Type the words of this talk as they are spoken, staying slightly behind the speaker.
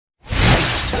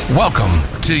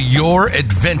Welcome to Your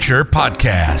Adventure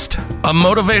Podcast, a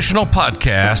motivational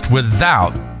podcast without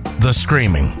the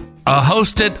screaming. A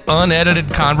hosted,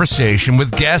 unedited conversation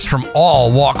with guests from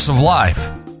all walks of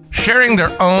life, sharing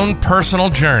their own personal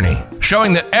journey,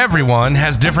 showing that everyone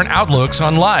has different outlooks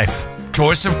on life,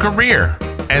 choice of career,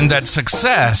 and that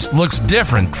success looks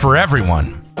different for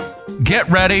everyone. Get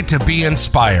ready to be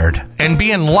inspired and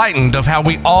be enlightened of how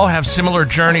we all have similar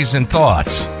journeys and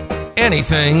thoughts.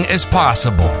 Anything is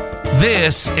possible.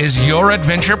 This is Your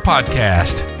Adventure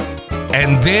Podcast,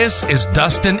 and this is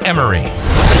Dustin Emery.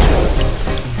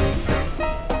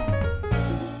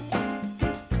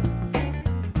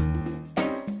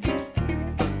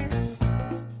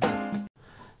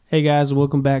 Hey guys,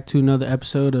 welcome back to another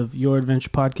episode of Your Adventure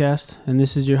Podcast, and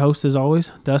this is your host as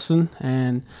always, Dustin,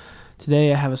 and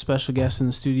today I have a special guest in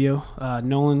the studio,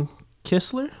 Nolan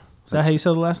Kistler. Is that how you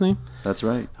say the last name? That's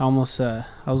right. I was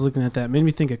looking at that. Made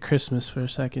me think of Christmas for a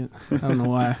second. I don't know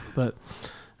why, but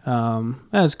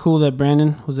it's cool that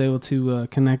Brandon was able to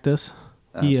connect us.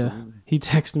 Absolutely. He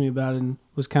texted me about it and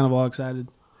was kind of all excited.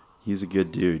 He's a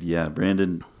good dude. Yeah,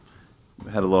 Brandon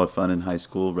had a lot of fun in high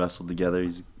school, wrestled together.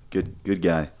 He's a good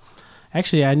guy.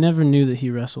 Actually, I never knew that he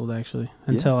wrestled,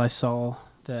 until I saw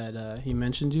that he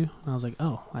mentioned you. I was like,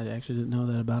 oh, I actually didn't know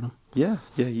that about him. Yeah,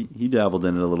 he dabbled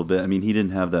in it a little bit. I mean, he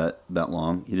didn't have that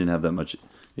long. He didn't have that much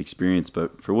experience,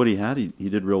 but for what he had, he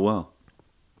did real well.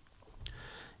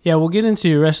 Yeah, we'll get into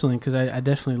your wrestling because I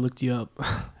definitely looked you up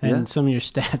and some of your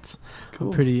stats. Cool.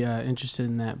 I'm pretty interested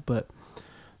in that. And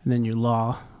then your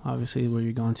law, obviously, where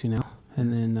you're going to now.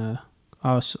 And then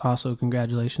also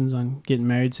congratulations on getting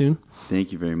married soon.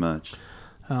 Thank you very much.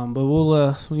 But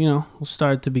we'll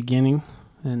start at the beginning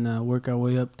and work our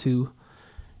way up to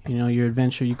your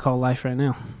adventure you call life right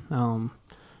now.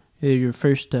 Your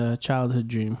first childhood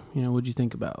dream. What'd you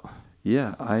think about?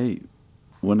 Yeah,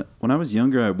 when I was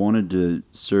younger, I wanted to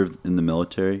serve in the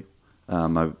military.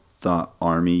 I thought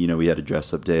Army. We had a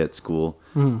dress up day at school.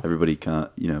 Mm. Everybody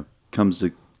comes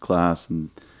to class and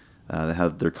they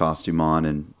have their costume on,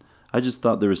 and I just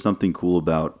thought there was something cool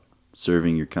about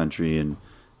serving your country, and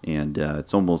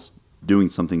it's almost doing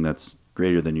something that's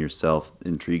greater than yourself.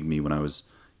 Intrigued me when I was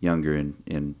younger,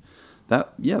 and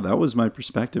that was my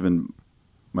perspective. And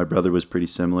my brother was pretty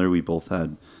similar. We both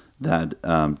had that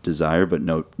desire, but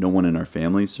no one in our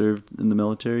family served in the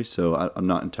military, so I'm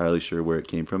not entirely sure where it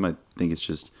came from. I think it's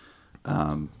just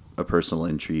a personal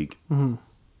intrigue. Mm-hmm.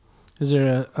 Is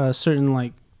there a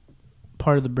certain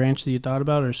part of the branch that you thought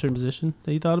about, or a certain position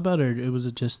that you thought about, or was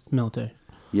it just military?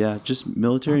 Yeah, just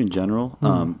military in general.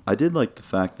 Mm-hmm. I did like the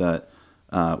fact that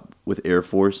with Air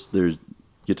Force, you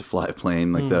get to fly a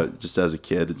plane like that. Just as a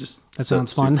kid, it just that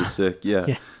sounds fun. Super sick.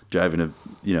 Yeah. Driving a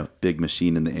big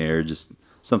machine in the air, just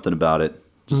something about it.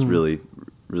 Just really,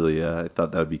 I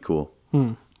thought that would be cool.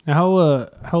 Mm.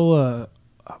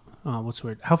 What's the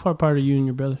word? How far apart are you and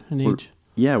your brother in age?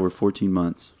 We're 14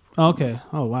 months. Oh, okay.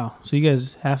 Oh, wow. So you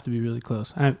guys have to be really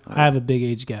close. I have a big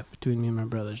age gap between me and my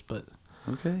brothers, but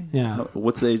okay. Yeah.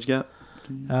 What's the age gap?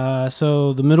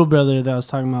 So the middle brother that I was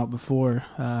talking about before,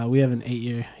 we have an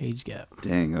 8-year age gap.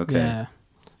 Dang. Okay.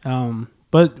 Yeah.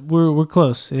 But we're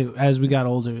close. As we got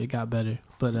older, it got better.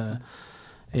 But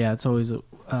it's always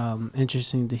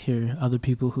interesting to hear other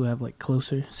people who have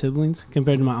closer siblings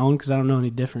compared to my own, because I don't know any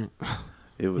different.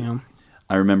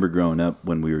 I remember growing up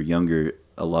when we were younger,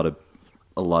 a lot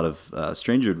of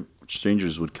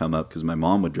strangers would come up because my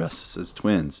mom would dress us as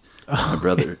twins. My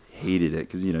brother hated it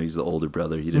because he's the older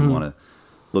brother. He didn't want to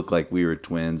look like we were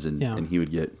twins, and he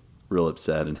would get real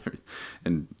upset,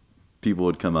 and people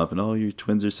would come up and, oh, your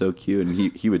twins are so cute, and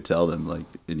he would tell them,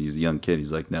 and he's a young kid,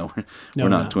 he's like, no, we're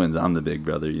not twins. I'm the big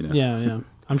brother. Yeah.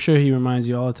 I'm sure he reminds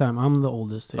you all the time. I'm the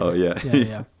oldest here. Oh yeah.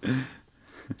 Yeah.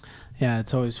 Yeah,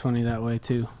 it's always funny that way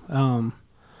too.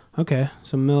 Okay,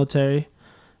 so military,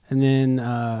 and then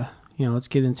let's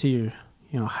get into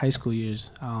your high school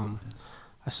years.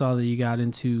 I saw that you got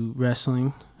into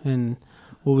wrestling, and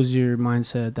what was your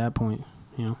mindset at that point?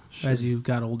 Sure. As you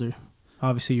got older,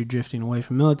 obviously you're drifting away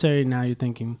from military. Now you're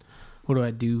thinking, what do I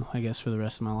do? I guess for the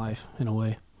rest of my life, in a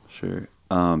way. Sure.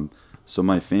 So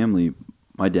my family,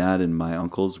 my dad and my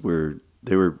uncles were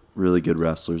really good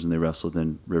wrestlers, and they wrestled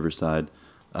in Riverside.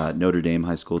 Notre Dame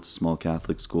High School. It's a small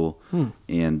Catholic school,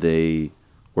 and they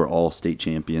were all state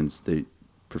champions. They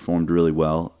performed really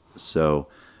well. So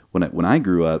when I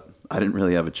grew up, I didn't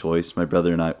really have a choice. My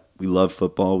brother and I, we loved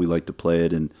football. We liked to play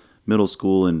it in middle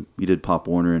school, and we did Pop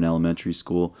Warner in elementary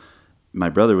school. My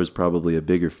brother was probably a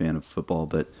bigger fan of football,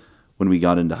 but when we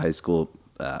got into high school,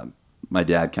 my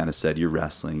dad kind of said, "You're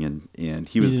wrestling," and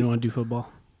he was. You didn't want to do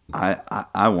football.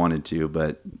 I wanted to,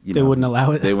 but They wouldn't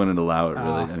allow it? They wouldn't allow it,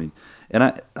 really. I mean, and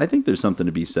I think there's something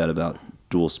to be said about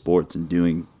dual sports and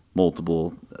doing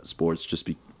multiple sports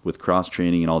with cross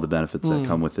training and all the benefits that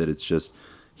come with it. It's just,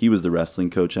 he was the wrestling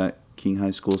coach at King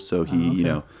High School, so he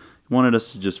wanted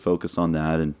us to just focus on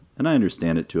that, and I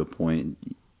understand it to a point.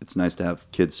 It's nice to have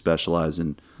kids specialize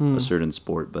in a certain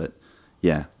sport, but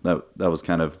yeah, that was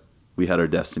kind of, we had our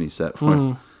destiny set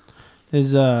for it.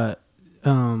 Is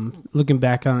looking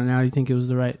back on it now, do you think it was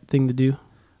the right thing to do?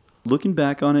 Looking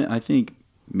back on it, I think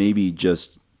maybe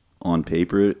just on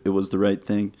paper it was the right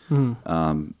thing.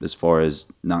 As far as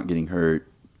not getting hurt,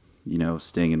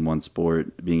 staying in one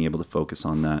sport, being able to focus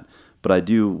on that. But I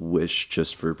do wish,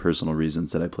 just for personal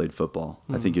reasons, that I played football.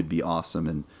 I think it'd be awesome.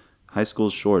 And high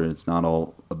school's short, and it's not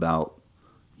all about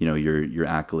your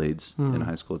accolades in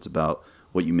high school. It's about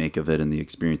what you make of it and the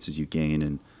experiences you gain.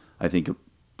 And I think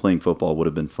playing football would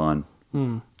have been fun.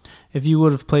 If you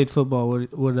would have played football,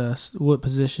 what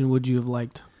position would you have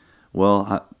liked?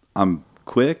 Well, I'm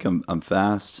quick. I'm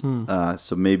fast.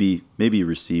 So maybe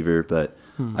receiver. But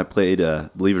I played.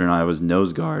 Believe it or not, I was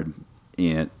nose guard,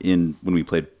 and when we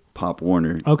played Pop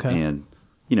Warner. Okay. And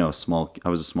I was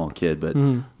a small kid, but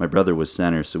my brother was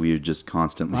center, so we would just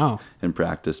constantly in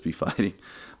practice be fighting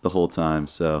the whole time.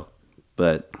 So,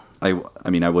 but I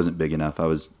mean, I wasn't big enough. I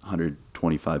was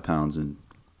 125 pounds in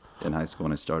high school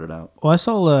when I started out. Well, I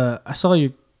saw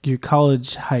your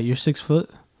college height. You're 6 foot.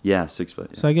 Yeah, 6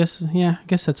 foot. Yeah. So I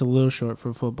guess that's a little short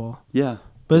for football. Yeah.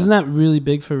 But isn't that really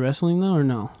big for wrestling though, or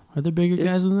no? Are there bigger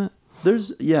guys than that? There's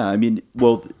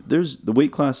the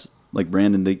weight class, like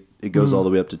Brandon, it goes all the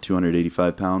way up to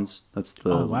 285 pounds. That's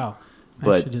the. Oh wow!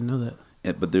 I actually didn't know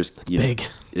that. But there's big.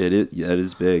 It is. Yeah, it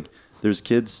is big. There's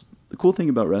kids. The cool thing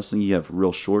about wrestling, you have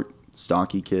real short,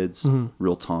 stocky kids,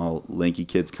 real tall, lanky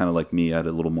kids, kind of like me. I had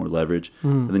a little more leverage,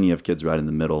 and then you have kids right in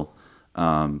the middle.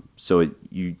 So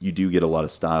you do get a lot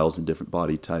of styles and different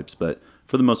body types, but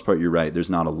for the most part, you're right. There's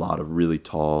not a lot of really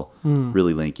tall,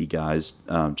 really lanky guys,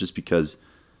 just because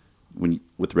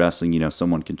with wrestling,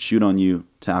 someone can shoot on you,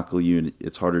 tackle you, and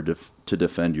it's harder to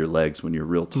defend your legs when you're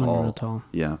real tall. When you're real tall.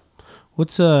 Yeah.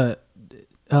 What's I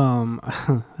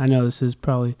know this is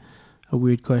probably a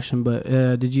weird question, but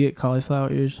did you get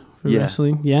cauliflower ears for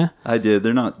wrestling? Yeah, I did.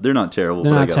 They're not terrible.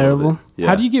 They're but not I got terrible. Yeah.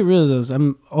 How do you get rid of those?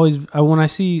 I'm always when I watch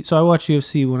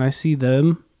UFC. When I see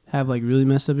them have like really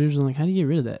messed up ears, I'm like, how do you get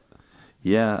rid of that?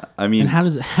 Yeah, I mean, and how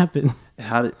does it happen?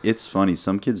 It's funny.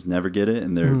 Some kids never get it,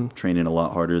 and they're training a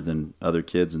lot harder than other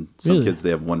kids. And some kids,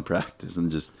 they have one practice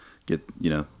and just get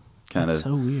kind of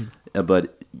so weird.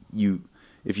 But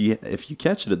if you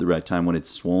catch it at the right time when it's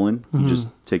swollen, you just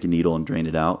take a needle and drain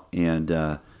it out.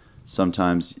 And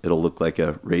sometimes it'll look like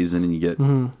a raisin, and you get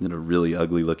a really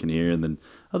ugly looking ear. And then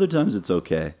other times it's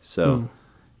okay. So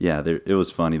yeah, it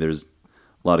was funny. There's a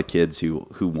lot of kids who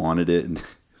wanted it, and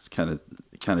it's kind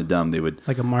of dumb. They would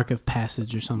like a mark of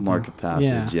passage or something. Mark of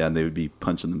passage, yeah. And they would be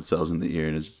punching themselves in the ear,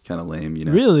 and it's just kind of lame,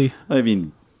 Really? I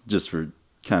mean, just for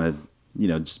kind of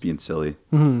just being silly.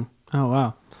 Oh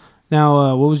wow.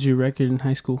 Now, what was your record in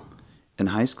high school? In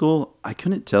high school, I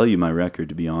couldn't tell you my record,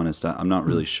 to be honest. I'm not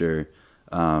really sure.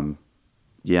 I'm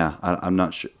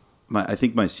not sure. I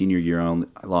think my senior year, I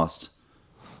lost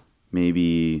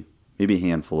maybe a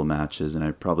handful of matches, and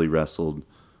I probably wrestled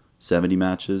 70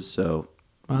 matches. So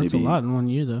that's a lot in 1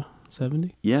 year, though.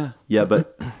 70. Yeah,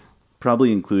 but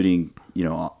probably including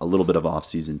a little bit of off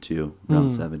season too, around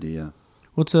 70. Yeah.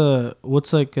 What's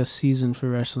like a season for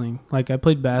wrestling? Like I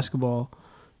played basketball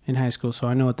in high school, so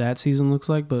I know what that season looks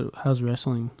like. But how's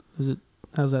wrestling?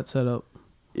 How's that set up?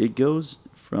 It goes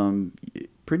from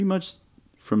pretty much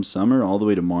from summer all the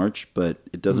way to March, but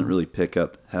it doesn't really pick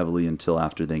up heavily until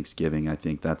after Thanksgiving. I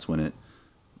think that's when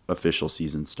official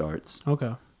season starts.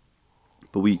 Okay.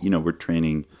 But we're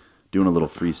training, doing a little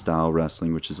freestyle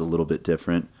wrestling, which is a little bit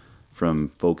different from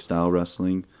folk style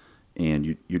wrestling,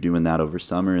 and you're doing that over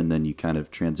summer, and then you kind of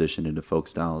transition into folk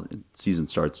style. Season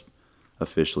starts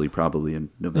officially probably in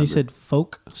November. You said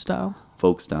folk style?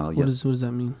 Folk style, yeah. What does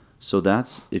that mean? So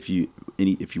that's if you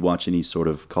watch any sort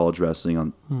of college wrestling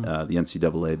on the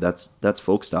NCAA, that's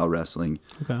folk style wrestling.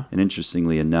 Okay. And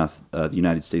interestingly enough, the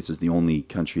United States is the only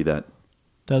country that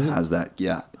has that.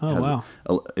 Yeah. Oh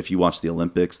wow. If you watch the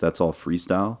Olympics, that's all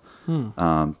freestyle.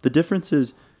 The difference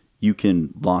is you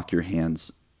can lock your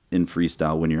hands in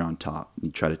freestyle when you're on top. You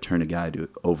try to turn a guy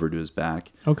over to his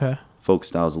back. Okay. Folk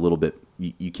style is a little bit.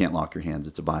 You can't lock your hands.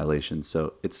 It's a violation.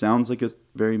 So it sounds like a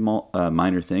very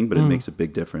minor thing, but it makes a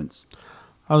big difference.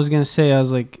 I was going to say,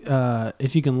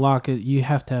 if you can lock it, you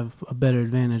have to have a better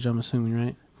advantage, I'm assuming,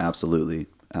 right? Absolutely.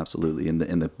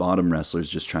 And the bottom wrestler is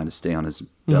just trying to stay on his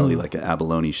belly like an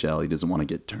abalone shell. He doesn't want to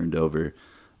get turned over.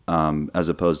 as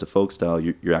opposed to folk style,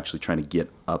 you're actually trying to get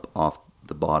up off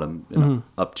the bottom and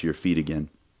up to your feet again.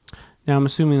 Now, I'm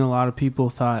assuming a lot of people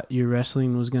thought your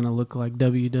wrestling was going to look like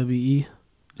WWE.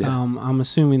 Yeah. I'm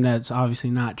assuming that's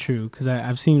obviously not true because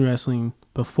I've seen wrestling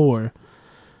before,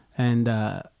 and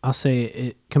I'll say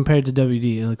it compared to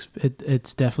WWE,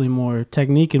 it's definitely more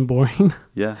technique and boring.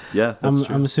 Yeah, that's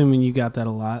true. I'm assuming you got that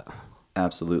a lot.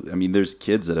 Absolutely. I mean, there's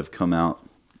kids that have come out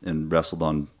and wrestled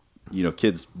on,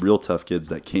 kids, real tough kids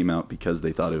that came out because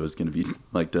they thought it was going to be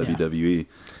like WWE,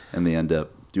 and they end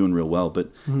up doing real well.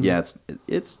 But yeah,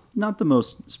 it's not the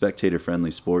most spectator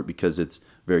friendly sport because it's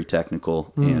very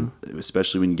technical, and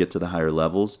especially when you get to the higher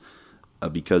levels,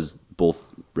 because both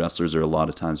wrestlers are a lot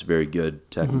of times very good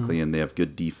technically and they have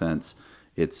good defense.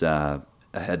 It's a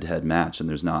head-to-head match, and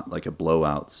there's not like a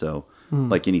blowout. So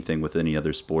like anything with any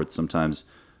other sport, sometimes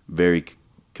very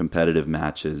competitive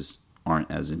matches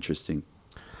aren't as interesting.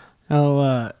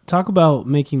 Now, talk about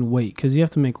making weight, because you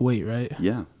have to make weight, right?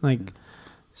 Yeah.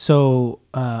 So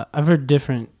I've heard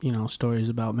different, stories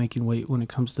about making weight when it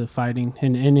comes to fighting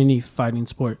and in any fighting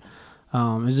sport.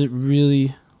 Is it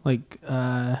really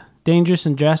dangerous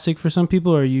and drastic for some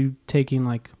people, or are you taking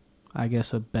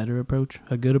a better approach,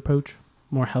 a good approach,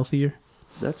 more healthier?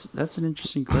 That's an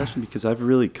interesting question because I've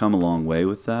really come a long way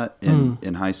with that.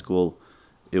 In high school,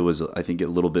 it was, I think, a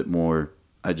little bit more.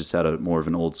 I just had more of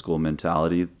an old school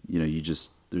mentality. You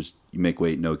make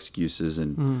weight, no excuses,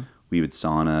 and we would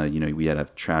sauna. We had to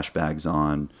have trash bags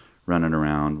on, running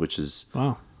around, which is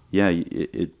wow. Yeah,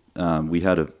 we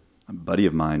had a buddy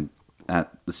of mine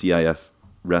at the CIF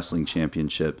wrestling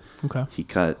championship. Okay, he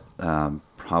cut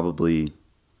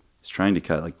he's trying to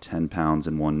cut 10 pounds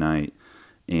in one night,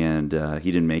 and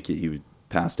he didn't make it. He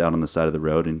passed out on the side of the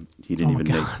road, and he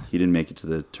didn't make it to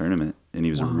the tournament. And he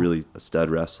was a stud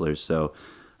wrestler. So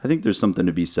I think there's something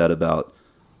to be said about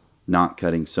not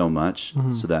cutting so much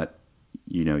so that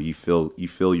you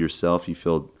feel yourself, you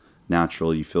feel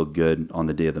natural, you feel good on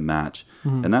the day of the match.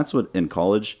 And that's what in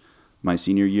college, my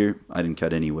senior year, I didn't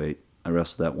cut any weight. I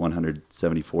wrestled at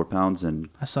 174 pounds, and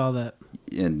I saw that.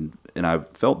 And I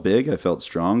felt big, I felt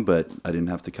strong, but I didn't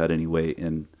have to cut any weight.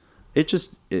 And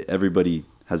everybody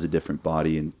has a different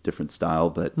body and different style,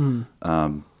 but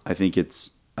I think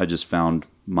I just found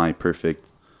my perfect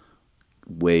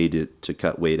way to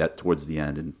cut weight towards the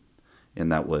end,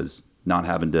 and that was not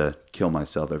having to kill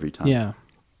myself every time.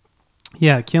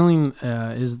 Yeah, killing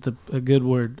is a good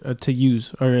word to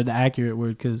use, or the accurate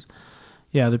word, because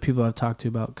other people I've talked to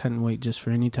about cutting weight just for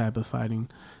any type of fighting,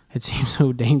 it seems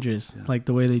so dangerous,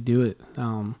 the way they do it,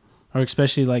 or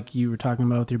especially like you were talking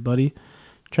about with your buddy,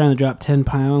 trying to drop 10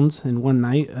 pounds in one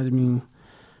night. I mean,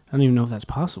 I don't even know if that's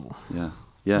possible.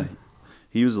 Yeah.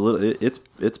 He was a little.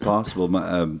 It's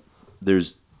possible.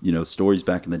 There's stories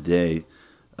back in the day.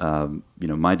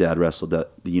 My dad wrestled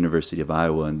at the University of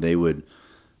Iowa, and they would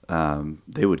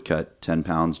cut 10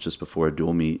 pounds just before a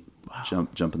dual meet. Wow.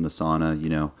 Jump in the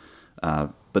sauna.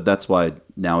 But that's why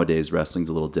nowadays wrestling's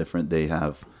a little different. They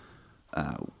have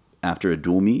after a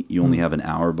dual meet, you only have an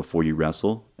hour before you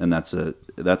wrestle, and that's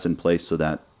in place so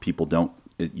that people don't.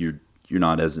 You're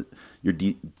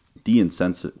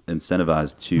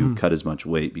de-incentivized to cut as much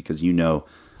weight because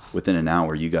within an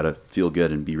hour you got to feel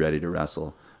good and be ready to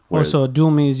wrestle. So a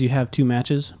dual meet is you have two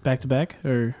matches back to back,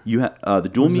 or you have the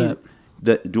dual meet.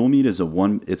 The dual meet is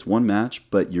one match,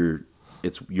 but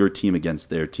it's your team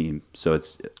against their team. So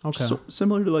it's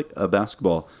similar to like a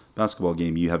basketball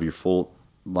game. You have your full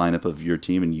lineup of your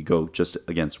team, and you go just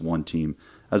against one team,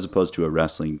 as opposed to a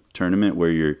wrestling tournament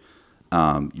where you're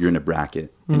in a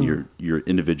bracket and you're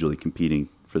individually competing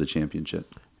for the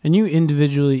championship. And you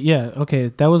individually,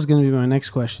 that was going to be my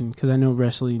next question, because I know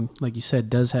wrestling, like you said,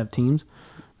 does have teams.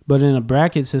 But in a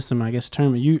bracket system, I guess,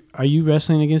 tournament, are you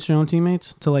wrestling against your own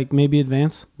teammates to maybe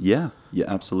advance? Yeah,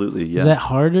 absolutely. Yeah. Is that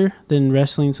harder than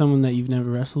wrestling someone that you've never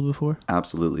wrestled before?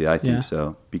 Absolutely, I think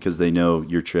so, because they know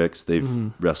your tricks.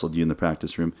 They've wrestled you in the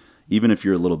practice room. Even if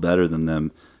you're a little better than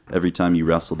them, every time you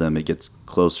wrestle them, it gets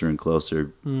closer and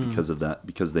closer because of that.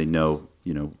 Because they know,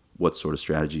 what sort of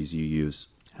strategies you use.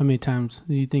 How many times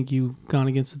do you think you've gone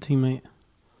against a teammate?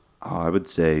 Oh, I would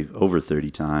say over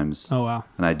 30 times. Oh, wow.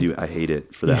 And I hate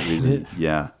it for that reason.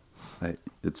 Yeah.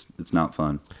 It's not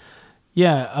fun.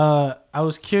 Yeah. I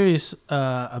was curious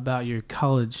about your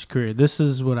college career. This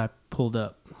is what I pulled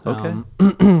up. Okay.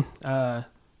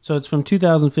 So it's from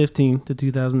 2015 to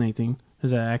 2018.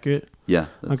 Is that accurate? Yeah.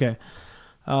 Okay.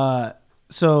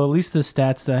 So at least the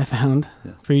stats that I found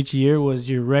for each year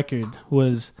was your record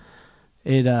was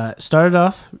it started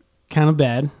off kind of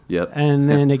bad. Yep. And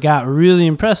then it got really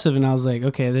impressive, and I was like,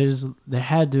 okay, there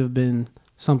had to have been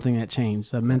something that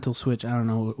changed, a mental switch. I don't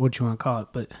know what you want to call it,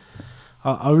 but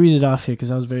I'll read it off here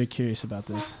because I was very curious about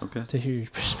this. Okay. To hear your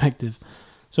perspective.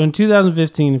 So in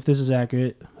 2015, if this is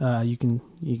accurate, you can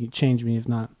change me if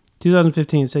not.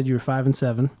 2015 it said you were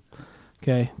 5-7.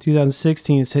 Okay.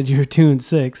 2016 it said you were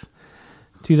 2-6.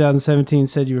 2017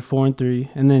 said you were 4-3,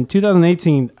 and then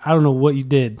 2018 I don't know what you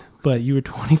did, but you were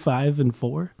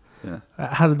 25-4. Yeah.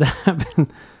 How did that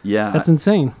happen? Yeah. That's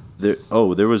insane. There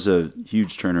was a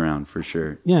huge turnaround for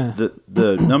sure. Yeah.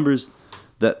 The numbers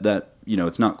that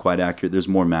it's not quite accurate. There's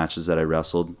more matches that I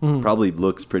wrestled. Probably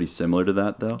looks pretty similar to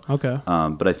that though. Okay.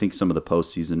 But I think some of the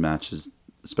postseason matches,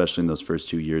 especially in those first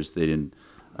 2 years, they didn't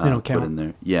don't count. put in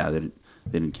there. Yeah, they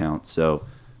didn't count. So,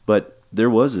 but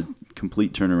there was a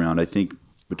complete turnaround. I think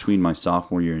between my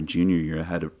sophomore year and junior year, I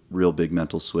had a real big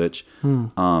mental switch.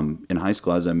 In high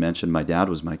school, as I mentioned, my dad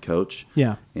was my coach.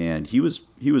 Yeah. And he was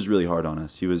really hard on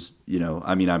us. He was,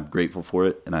 I'm grateful for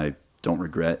it and I don't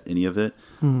regret any of it.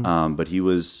 But he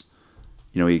was,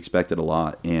 he expected a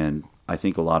lot. And I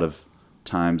think a lot of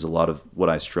times, a lot of what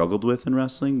I struggled with in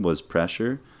wrestling was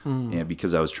pressure. And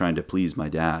because I was trying to please my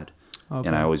dad. Okay.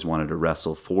 And I always wanted to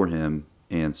wrestle for him.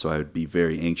 And so I would be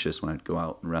very anxious when I'd go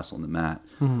out and wrestle on the mat.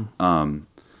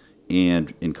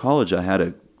 And in college, I had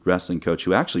a wrestling coach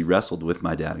who actually wrestled with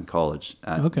my dad in college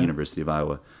at the University of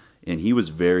Iowa. And he was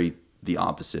very the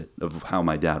opposite of how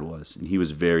my dad was. And he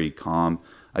was very calm.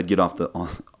 I'd get off the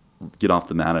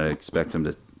mat, I'd expect him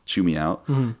to chew me out.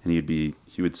 And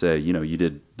he would say, you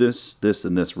did this, this,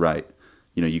 and this right.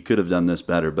 You could have done this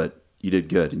better, but you did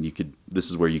good. And this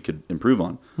is where you could improve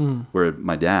on. Where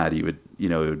my dad, he would, it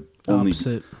would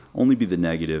only be the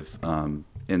negative.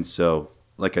 And so,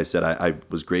 like I said, I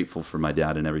was grateful for my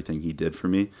dad and everything he did for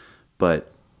me,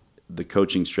 but the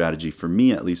coaching strategy for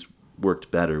me at least worked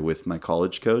better with my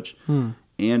college coach.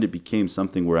 And it became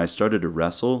something where I started to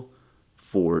wrestle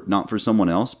not for someone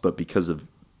else, but because of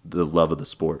the love of the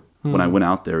sport. When I went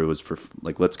out there, it was for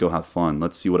like, let's go have fun.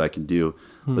 Let's see what I can do.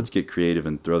 Let's get creative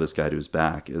and throw this guy to his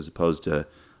back, as opposed to,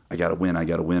 I got to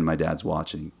win. My dad's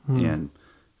watching. And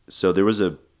so there was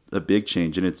a big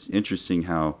change. And it's interesting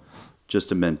how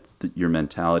just your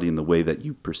mentality and the way that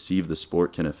you perceive the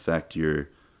sport can affect your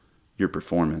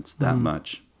performance that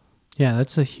much. Yeah,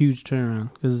 that's a huge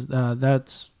turnaround because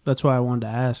that's why I wanted to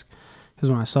ask. Because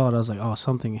when I saw it, I was like, oh,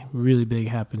 something really big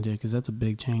happened here because that's a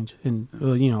big change in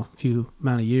a few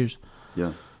amount of years.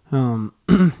 Yeah.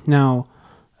 Now,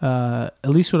 at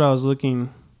least what I was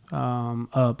looking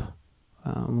up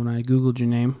when I Googled your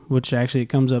name, which actually it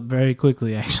comes up very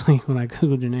quickly actually when I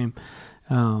Googled your name.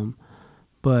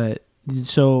 But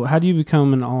so how do you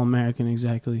become an All-American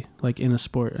exactly, like in a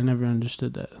sport? I never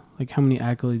understood that. Like how many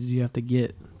accolades do you have to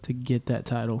get that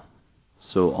title?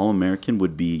 So All-American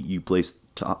would be you place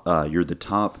you're the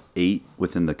top 8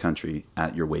 within the country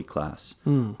at your weight class.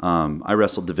 I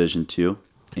wrestled Division II.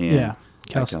 And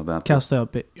Cal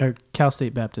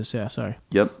State Baptist. Yeah, sorry.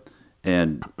 Yep.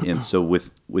 And so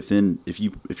within if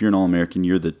you're an All-American,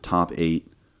 you're the top 8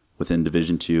 within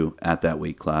Division II at that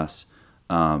weight class.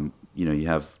 You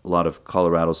have a lot of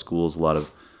Colorado schools, a lot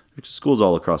of schools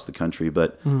all across the country,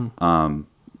 but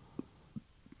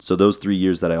so those 3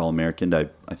 years that I All-Americaned, I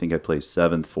think I placed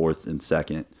 7th, 4th, and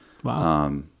 2nd.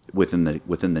 Wow. Within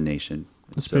the nation.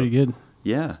 That's pretty good.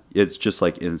 Yeah, it's just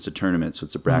like it's a tournament, so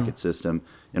it's a bracket system.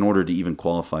 In order to even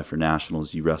qualify for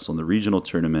nationals, you wrestle in the regional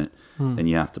tournament, and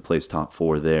you have to place top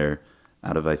 4 there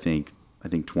out of I think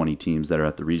 20 teams that are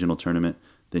at the regional tournament.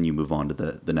 Then you move on to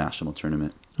the national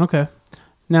tournament. Okay.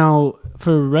 Now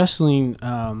for wrestling,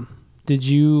 did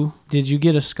you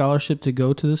get a scholarship to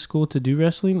go to the school to do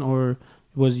wrestling, or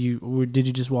did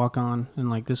you just walk on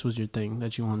and like this was your thing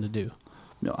that you wanted to do?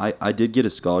 No, I did get a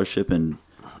scholarship, and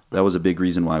that was a big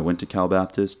reason why I went to Cal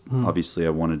Baptist. Obviously, I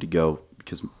wanted to go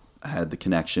because I had the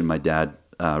connection. My dad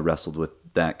wrestled with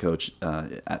that coach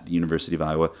at the University of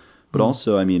Iowa. But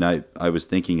also, I was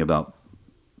thinking about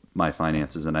my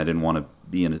finances, and I didn't want to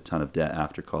be in a ton of debt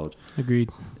after college.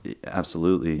 Agreed.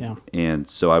 Absolutely. Yeah. And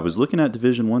so I was looking at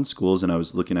Division I schools, and I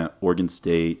was looking at Oregon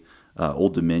State,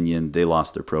 Old Dominion. They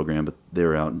lost their program, but they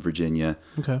were out in Virginia.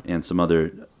 Okay. And some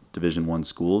other Division I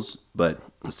schools, but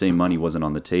the same money wasn't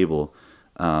on the table,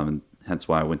 hence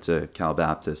why I went to Cal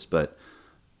Baptist. But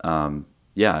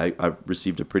I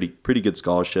received a pretty good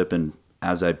scholarship, and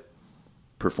as I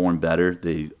performed better,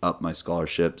 they upped my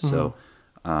scholarship. So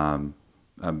I'm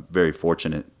very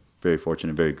fortunate,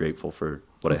 very grateful for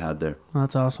what I had there. Well,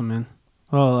 that's awesome, man.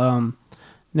 Well,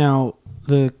 now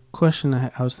the question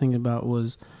I was thinking about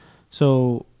was,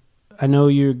 so I know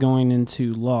you're going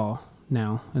into law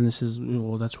now, and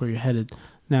that's where you're headed.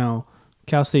 Now,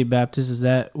 Cal State Baptist, is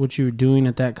that what you were doing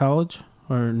at that college,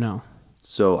 or no?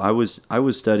 So I was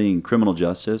studying criminal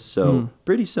justice, so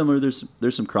pretty similar.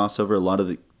 There's some crossover. A lot of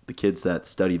the kids that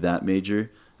study that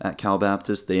major at Cal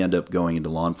Baptist, they end up going into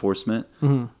law enforcement.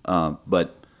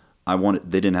 But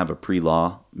they didn't have a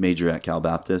pre-law major at Cal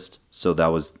Baptist, so that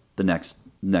was the next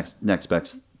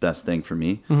best thing for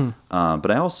me.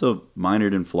 But I also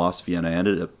minored in philosophy, and I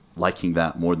ended up liking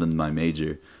that more than my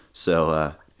major.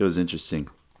 So it was interesting.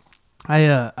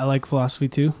 I like philosophy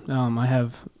too. I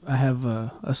have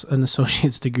an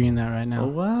associate's degree in that right now. Oh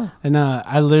wow! And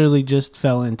I literally just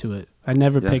fell into it. I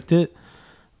never picked it,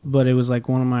 but it was like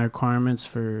one of my requirements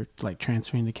for like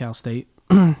transferring to Cal State.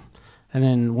 And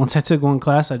then once I took one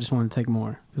class, I just wanted to take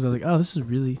more because I was like, oh, this is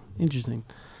really interesting.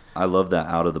 I love that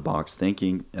out of the box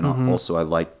thinking, and also I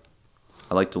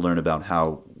like to learn about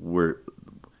how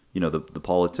the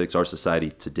politics, our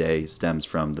society today stems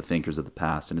from the thinkers of the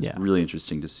past, and it's really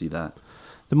interesting to see that.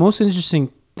 The most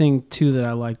interesting thing too that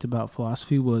I liked about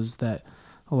philosophy was that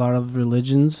a lot of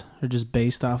religions are just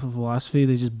based off of philosophy.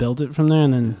 They just built it from there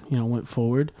and then went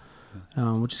forward,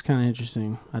 which is kind of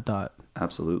interesting, I thought.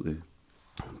 Absolutely.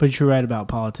 But you're right about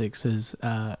politics. Is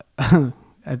I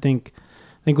think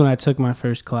when I took my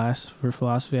first class for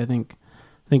philosophy, I think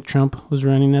Trump was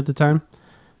running at the time.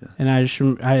 And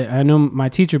I know my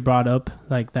teacher brought up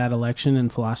like that election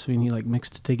and philosophy, and he like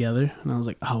mixed it together, and I was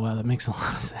like, oh wow, that makes a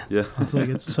lot of sense. I was like,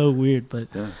 it's so weird, but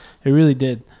it really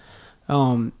did.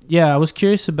 I was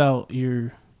curious about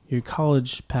your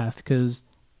college path because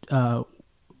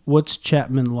what's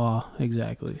Chapman Law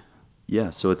exactly?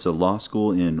 Yeah, so it's a law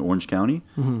school in Orange County,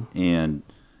 and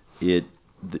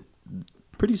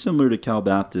pretty similar to Cal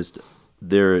Baptist.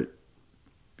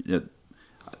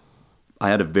 I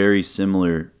had a very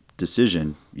similar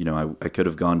decision. I could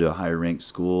have gone to a higher ranked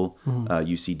school,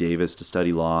 UC Davis, to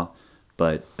study law,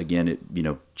 but again,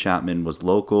 Chapman was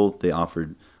local. They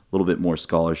offered a little bit more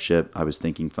scholarship. I was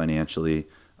thinking financially,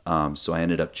 so I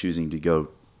ended up choosing to go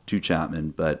to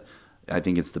Chapman. But I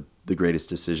think it's the greatest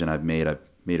decision I've made. I've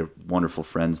made wonderful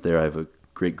friends there. I have a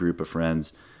great group of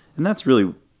friends, and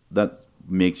that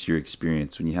makes your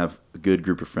experience. When you have a good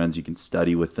group of friends, you can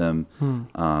study with them.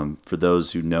 For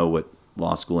those who know what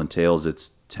law school entails,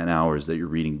 it's 10 hours that you're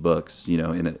reading books, in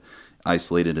an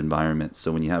isolated environment.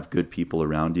 So when you have good people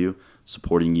around you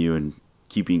supporting you and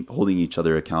holding each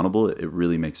other accountable, it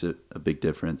really makes a big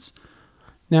difference.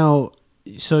 Now,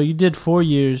 so you did 4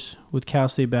 years with Cal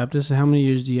State Baptist. How many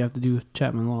years do you have to do with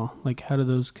Chapman Law? Like, how do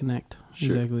those connect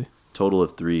exactly? Total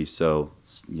of 3. So,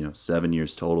 7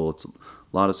 years total. It's a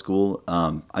lot of school.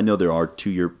 I know there are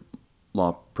 2-year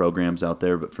law programs out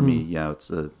there, but for me, it's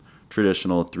a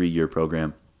traditional 3-year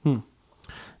program.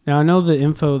 Now, I know the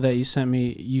info that you sent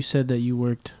me, you said that you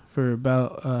worked for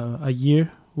about a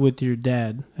year with your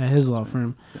dad at his law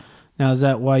firm. Now, is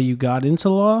that why you got into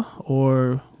law,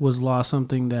 or was law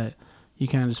something that you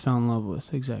kind of just fell in love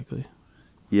with exactly?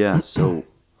 Yeah, so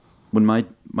when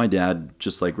my dad,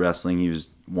 just like wrestling, he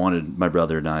wanted my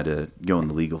brother and I to go in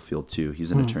the legal field too.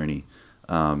 He's an attorney.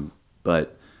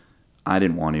 But I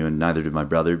didn't want to, and neither did my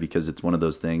brother, because it's one of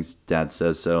those things, dad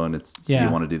says so, and so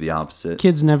you want to do the opposite.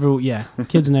 Kids never want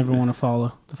to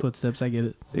follow the footsteps. I get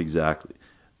it. Exactly.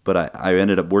 But I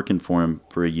ended up working for him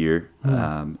for a year.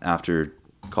 After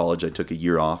college, I took a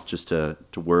year off just to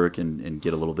work and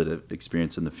get a little bit of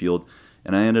experience in the field,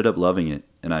 and I ended up loving it.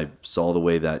 And I saw the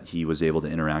way that he was able to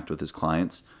interact with his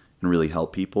clients and really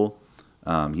help people.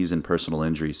 He's in personal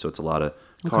injury, so it's a lot of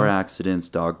car accidents,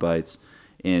 dog bites,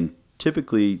 and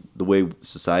typically the way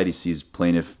society sees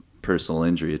plaintiff personal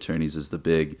injury attorneys is the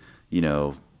big,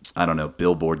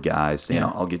 billboard guy saying,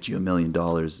 I'll get you $1 million.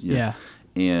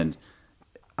 And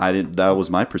that was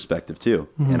my perspective too.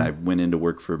 And I went into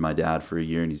work for my dad for a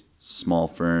year, and he's a small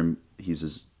firm. He's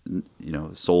his,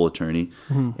 sole attorney,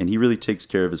 and he really takes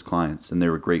care of his clients, and they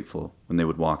were grateful when they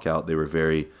would walk out. They were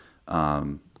very,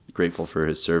 grateful for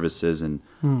his services. And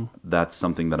that's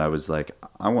something that I was like,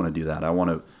 I want to do that. I want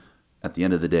to, at the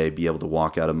end of the day, be able to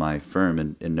walk out of my firm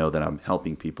and know that I'm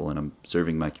helping people and I'm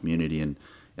serving my community, and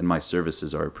my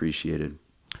services are appreciated.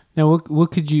 Now,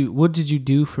 what did you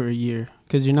do for a year?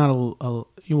 Because you're not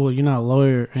you're not a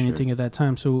lawyer or anything at that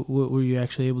time. So what were you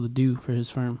actually able to do for his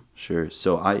firm? Sure.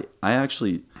 So I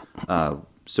actually,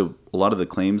 so a lot of the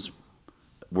claims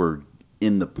were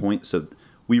in the point. So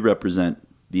we represent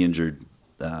the injured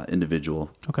individual.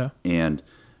 Okay. And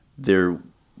they're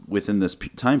within this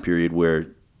time period where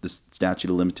the statute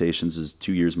of limitations is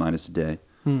 2 years minus a day,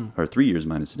 or 3 years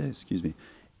minus a day, excuse me.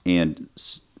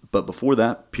 But before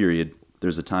that period,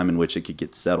 there's a time in which it could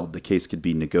get settled. The case could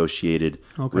be negotiated,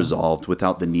 resolved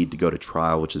without the need to go to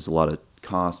trial, which is a lot of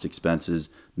cost, expenses.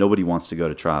 Nobody wants to go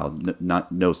to trial.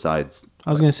 No sides. I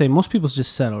was gonna say most people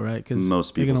just settle, right? Because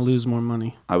Most you're gonna people's- lose more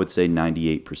money. I would say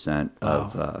 98%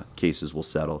 of cases will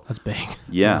settle. That's big. That's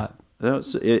a Yeah. lot.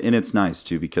 And it's nice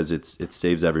too because it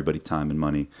saves everybody time and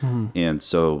money. And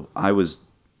so I was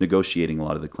negotiating a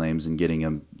lot of the claims and getting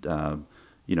them,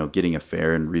 getting a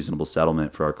fair and reasonable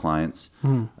settlement for our clients.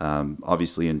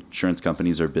 Obviously, insurance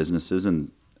companies are businesses,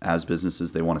 and as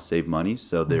businesses, they want to save money,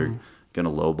 so they're going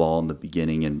to lowball in the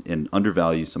beginning and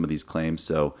undervalue some of these claims.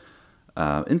 So,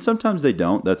 and sometimes they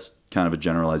don't. That's kind of a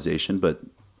generalization, but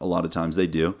a lot of times they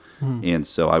do. And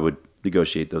so I would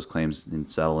negotiate those claims and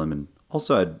settle them. And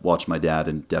also I'd watch my dad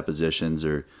in depositions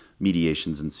or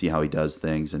mediations and see how he does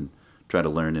things and try to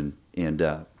learn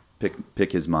and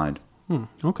pick his mind.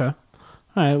 Okay.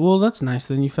 All right. Well, that's nice.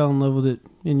 Then you fell in love with it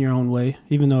in your own way,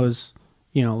 even though it was,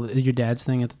 your dad's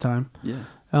thing at the time. Yeah.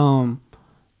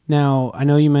 Now, I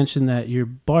know you mentioned that your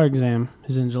bar exam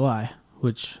is in July,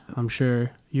 which I'm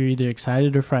sure you're either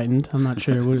excited or frightened. I'm not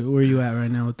sure. Where are you at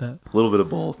right now with that? A little bit of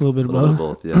both. A little bit of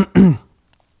both? Yeah.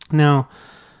 Now,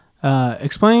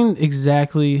 explain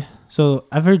exactly. So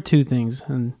I've heard two things,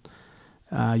 and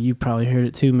you probably heard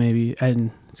it too, maybe.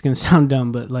 And it's going to sound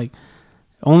dumb, but like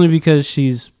only because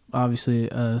she's obviously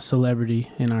a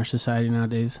celebrity in our society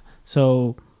nowadays.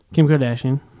 So Kim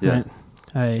Kardashian, Yeah. right?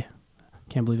 I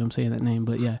can't believe I'm saying that name,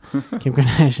 but yeah, Kim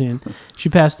Kardashian. She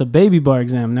passed the baby bar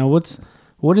exam. Now,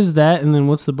 what is that, and then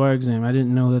what's the bar exam? I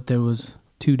didn't know that there was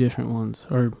two different ones,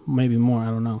 or maybe more. I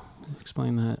don't know.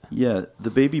 Explain that. Yeah, the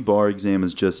baby bar exam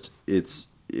is just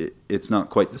it's not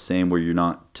quite the same where you're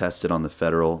not tested on the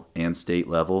federal and state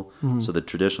level. So the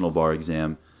traditional bar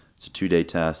exam, it's a 2-day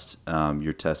test.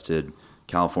 You're tested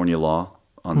California law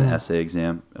on the essay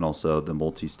exam and also the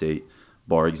multi-state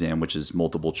bar exam, which is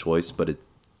multiple choice, but it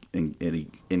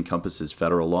encompasses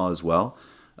federal law as well.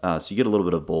 So you get a little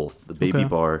bit of both. The baby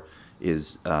bar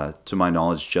is, to my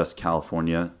knowledge, just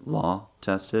California law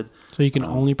tested. So you can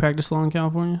only practice law in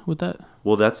California with that?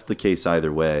 Well, that's the case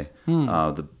either way.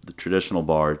 The traditional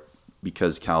bar,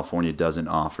 because California doesn't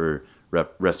offer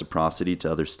reciprocity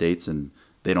to other states and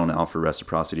they don't offer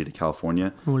reciprocity to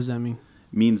California, What does that mean?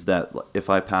 means that if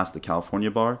I pass the California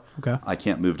bar, Okay. I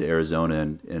can't move to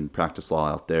Arizona and practice law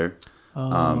out there.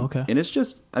 Okay. And it's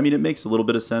just, it makes a little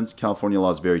bit of sense. California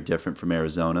law is very different from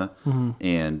Arizona,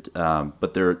 and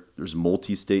but there's a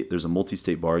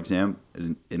multi-state bar exam.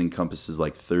 It encompasses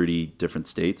like 30 different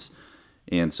states,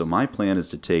 and so my plan is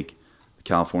to take the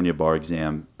California bar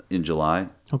exam in July,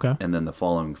 Okay. and then the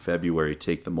following February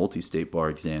take the multi-state bar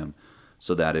exam,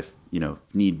 so that if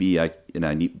need be,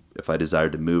 if I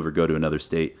desired to move or go to another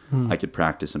state, I could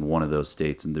practice in one of those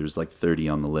states. And there's like 30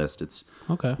 on the list. It's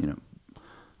Okay.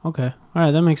 Okay. All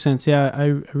right. That makes sense. Yeah. I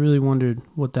really wondered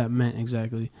what that meant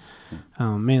exactly.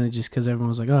 Mainly just because everyone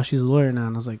was like, oh, she's a lawyer now.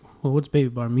 And I was like, well, what's baby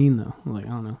bar mean though? I'm like, I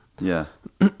don't know. Yeah.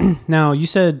 Now you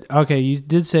said, okay, you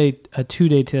did say a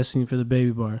 2-day testing for the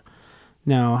baby bar.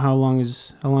 Now, how long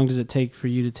does it take for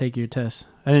you to take your test?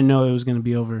 I didn't know it was going to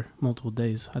be over multiple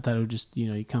days. I thought it would just,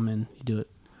 you come in, you do it.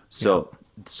 So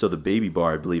the baby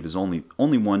bar, I believe, is only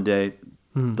 1 day.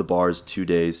 The bar is 2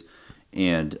 days,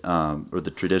 and or the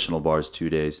traditional bar is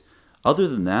 2 days. Other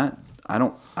than that, I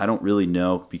don't really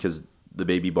know because the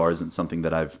baby bar isn't something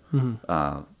that I've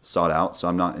sought out. So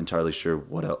I'm not entirely sure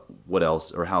what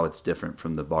else or how it's different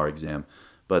from the bar exam.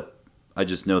 But I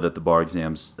just know that the bar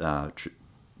exam's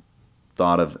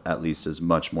thought of at least as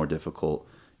much more difficult,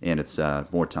 and it's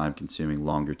more time consuming,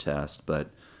 longer test.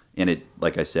 And it,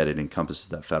 like I said, it encompasses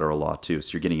that federal law too.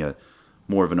 So you're getting a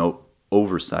more of an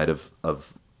oversight of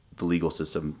the legal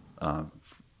system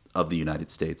of the United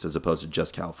States as opposed to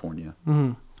just California.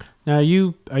 Mm-hmm. Now,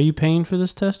 are you paying for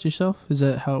this test yourself? Is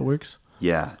that how it works?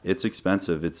 Yeah, it's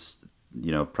expensive. It's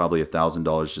probably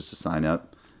 $1,000 just to sign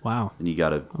up. Wow. And you got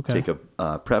to take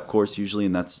a prep course usually,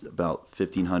 and that's about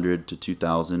 $1,500 to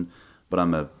 $2,000. But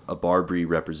I'm a Barbary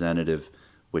representative,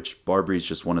 which Barbary is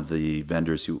just one of the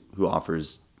vendors who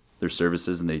offers their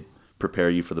services, and they prepare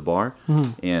you for the bar.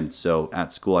 Mm-hmm. And so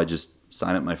at school, I just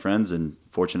sign up my friends, and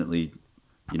fortunately,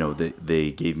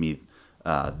 they gave me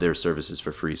their services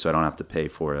for free, so I don't have to pay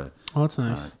for a. Oh, that's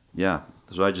nice. Yeah,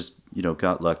 so I just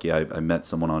got lucky. I met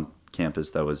someone on campus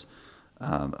that was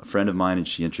a friend of mine, and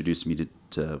she introduced me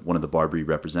to one of the Barbary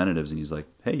representatives, and he's like,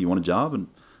 "Hey, you want a job?" And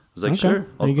I was like, "Sure."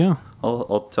 There you go.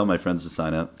 I'll tell my friends to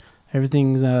sign up.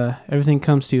 Everything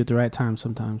comes to you at the right time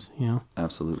sometimes,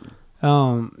 Absolutely.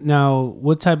 Now,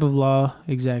 what type of law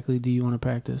exactly do you want to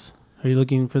practice? Are you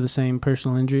looking for the same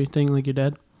personal injury thing like your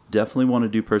dad? Definitely want to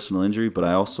do personal injury, but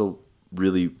I also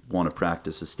really want to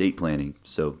practice estate planning.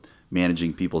 So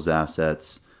managing people's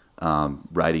assets,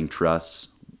 writing trusts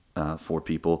for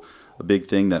people. a big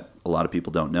thing that a lot of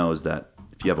people don't know is that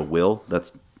if you have a will,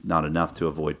 that's not enough to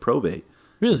avoid probate.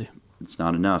 Really? It's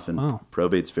not enough, and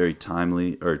probate's very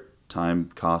time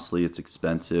costly. It's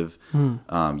expensive.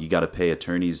 You got to pay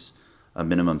attorneys a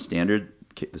minimum standard.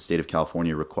 The state of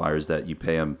California requires that you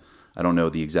pay them. I don't know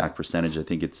the exact percentage. I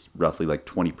think it's roughly like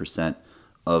 20%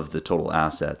 of the total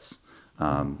assets.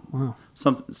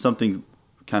 Something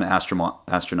kind of astronomical.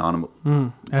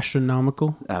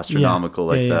 Astronomical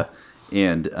like that.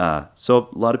 And so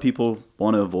a lot of people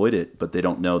want to avoid it, but they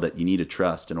don't know that you need a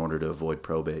trust in order to avoid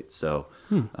probate. So,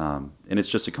 and it's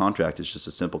just a contract. It's just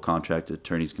a simple contract.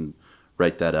 Attorneys can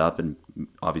write that up, and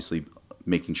obviously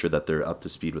making sure that they're up to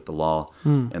speed with the law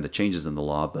and the changes in the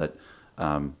law. But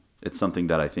it's something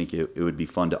that I think it would be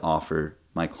fun to offer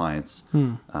my clients,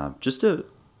 just to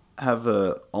have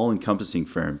a all-encompassing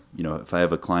firm. You know, if I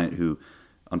have a client who,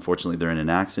 unfortunately, they're in an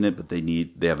accident, but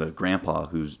they have a grandpa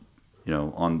who's,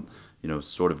 on,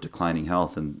 sort of declining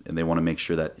health, and they want to make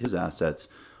sure that his assets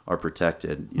are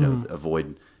protected,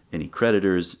 avoid any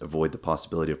creditors, avoid the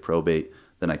possibility of probate,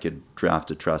 then I could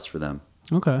draft a trust for them.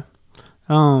 Okay.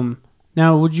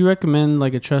 Now, would you recommend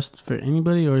like a trust for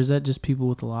anybody, or is that just people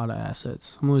with a lot of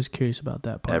assets? I'm always curious about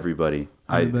that part. Everybody.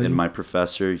 And my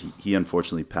professor, he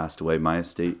unfortunately passed away, my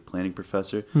estate planning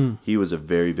professor. He was a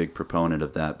very big proponent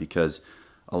of that, because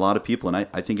a lot of people, and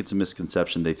I think it's a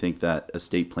misconception, they think that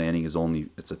estate planning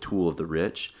it's a tool of the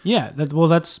rich. Yeah,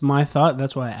 that's my thought.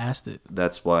 That's why I asked it.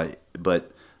 That's why.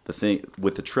 But the thing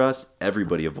with the trust,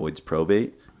 everybody avoids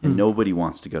probate, and nobody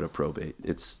wants to go to probate.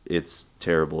 It's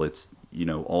terrible. It's,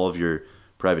 all of your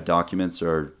private documents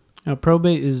are... Now,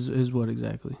 probate is what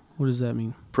exactly? What does that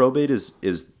mean? Probate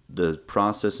is the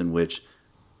process in which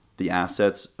the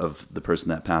assets of the person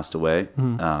that passed away,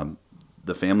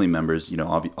 the family members,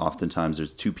 oftentimes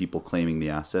there's two people claiming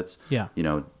the assets. Yeah.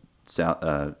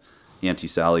 Auntie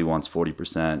Sally wants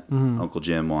 40%, Uncle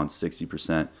Jim wants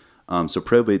 60%. So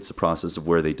probate's the process of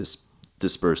where they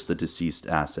disperse the deceased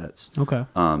assets. Okay.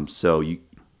 So you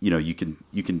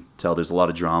can tell there's a lot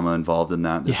of drama involved in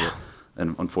that.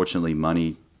 And unfortunately,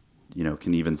 money,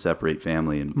 can even separate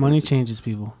family. And money changes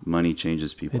people. Money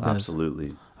changes people.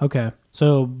 Absolutely. Okay.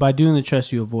 So by doing the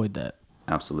trust, you avoid that.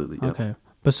 Absolutely. Yep. Okay.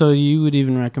 But so you would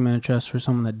even recommend a trust for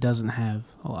someone that doesn't have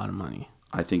a lot of money?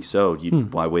 I think so.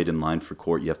 Why wait in line for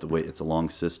court? You have to wait. It's a long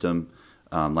system.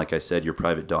 Like I said, your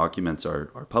private documents are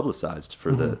publicized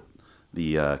for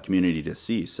the community to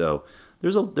see. So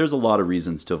there's a lot of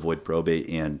reasons to avoid probate,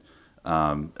 and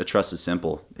a trust is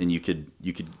simple, and you could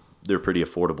they're pretty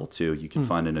affordable too. You can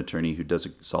find an attorney who does a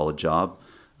solid job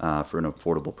for an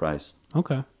affordable price.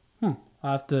 Okay. I'll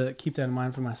have to keep that in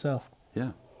mind for myself.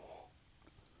 Yeah.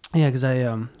 Yeah, because I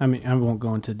won't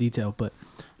go into detail, but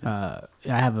I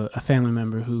have a family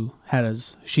member who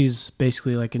she's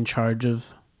basically like in charge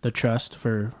of the trust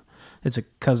it's a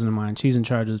cousin of mine. She's in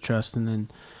charge of the trust, and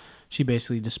then she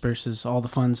basically disperses all the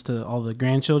funds to all the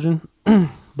grandchildren.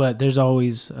 But there's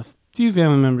always a few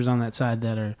family members on that side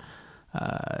that are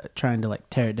trying to like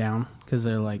tear it down, because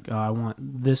they're like, oh, I want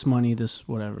this money, this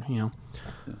whatever,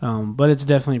 but it's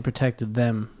definitely protected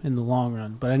them in the long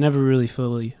run. But I never really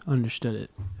fully understood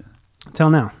it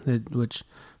till now, which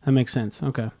that makes sense.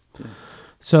 Okay. Yeah.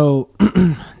 So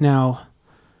now,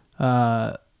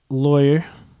 lawyer,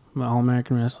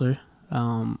 All-American wrestler,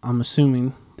 I'm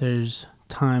assuming there's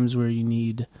times where you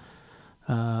need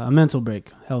a mental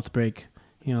break, health break.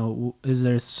 Is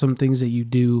there some things that you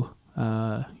do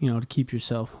to keep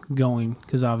yourself going?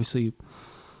 Because obviously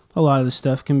a lot of this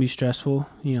stuff can be stressful,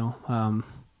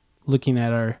 looking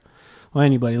at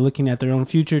anybody looking at their own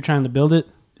future, trying to build it.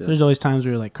 Yeah. There's always times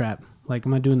where you're like, crap, like,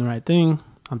 am I doing the right thing?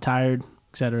 I'm tired,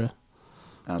 etc.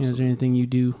 Is there anything you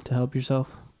do to help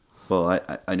yourself? Well,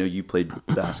 I know you played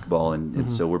basketball,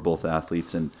 and so we're both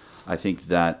athletes, and I think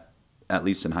that, at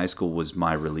least in high school, was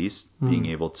my release, being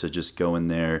able to just go in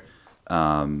there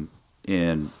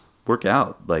and work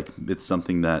out. Like, it's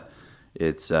something that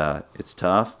it's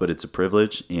tough, but it's a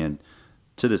privilege. And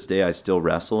to this day, I still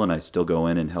wrestle, and I still go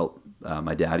in and help.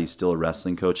 My daddy's still a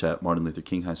wrestling coach at Martin Luther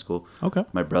King High School. Okay.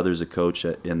 My brother's a coach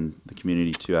in the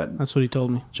community too That's what he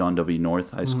told me. John W.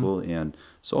 North High School, and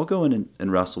so I'll go in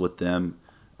and wrestle with them.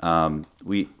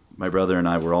 My brother and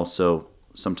I were also,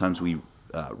 sometimes we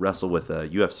wrestle with a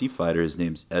UFC fighter. His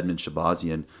name's Edmund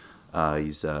Shabazian.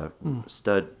 He's a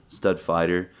stud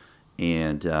fighter,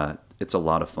 and it's a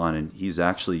lot of fun. And he's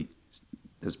actually,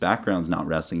 his background's not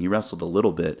wrestling. He wrestled a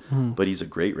little bit, but he's a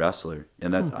great wrestler.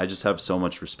 And that I just have so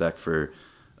much respect for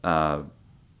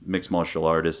mixed martial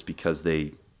artists, because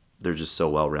they're just so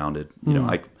well rounded.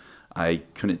 I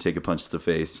couldn't take a punch to the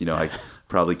face. I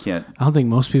probably can't. I don't think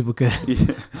most people could.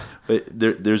 Yeah, but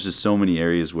there's just so many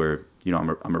areas where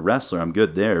I'm a wrestler. I'm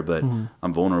good there, but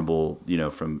I'm vulnerable,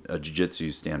 from a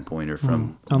jiu-jitsu standpoint or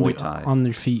from Muay Thai. On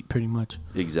their feet, pretty much.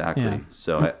 Exactly. Yeah.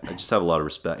 So I just have a lot of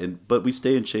respect. But we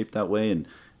stay in shape that way, and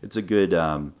it's a good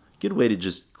way to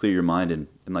just clear your mind and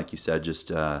like you said, just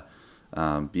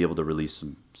be able to release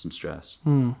some stress.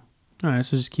 All right,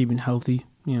 so just keeping healthy,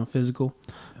 physical.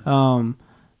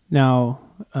 Now,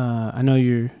 I know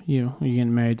you're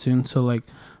getting married soon. So like,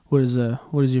 what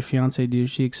does your fiance do?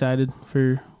 Is she excited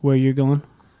for where you're going?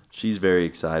 She's very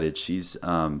excited. She's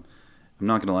I'm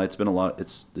not gonna lie,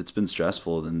 it's been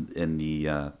stressful in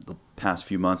the past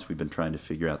few months. We've been trying to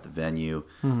figure out the venue,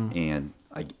 and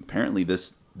apparently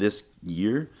this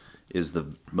year is the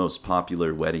most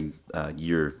popular wedding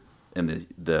year in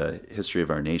the history of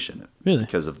our nation. Really?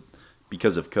 Because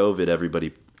of COVID,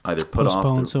 everybody either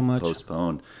postponed,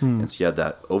 and so you had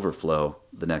that overflow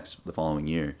the following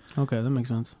year. Okay, that makes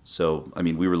sense. So I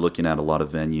mean, we were looking at a lot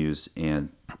of venues, and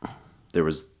there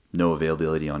was no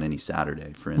availability on any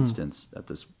Saturday, for instance, at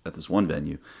this one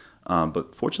venue.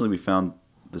 But fortunately, we found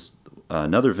this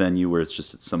another venue where it's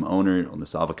just some owner on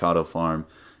this avocado farm.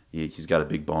 He's got a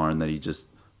big barn that he just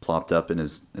plopped up in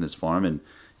his farm,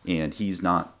 and he's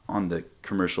not on the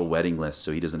commercial wedding list,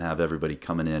 so he doesn't have everybody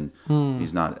coming in.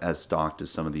 He's not as stocked as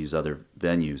some of these other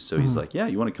venues. So he's like, yeah,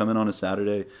 you want to come in on a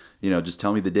Saturday? Just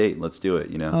tell me the date and let's do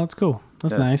it. Oh, that's cool.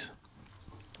 That's nice.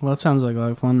 Well, that sounds like a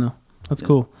lot of fun though. That's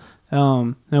cool.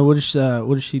 Now, what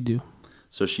does she do?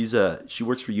 So she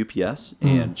works for UPS,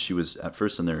 and she was at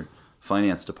first in their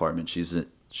finance department.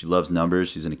 She loves numbers.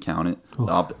 She's an accountant,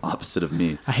 the opposite of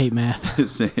me. I hate math.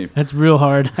 Same. That's real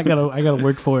hard. I gotta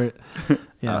work for it.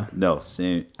 Yeah. No,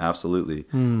 same. Absolutely.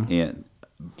 And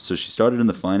so she started in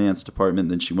the finance department,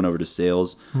 then she went over to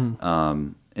sales,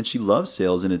 and she loves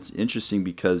sales. And it's interesting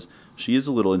because she is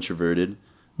a little introverted,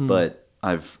 but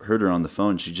I've heard her on the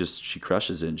phone. She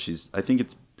crushes it. And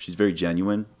she's very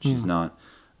genuine. She's not,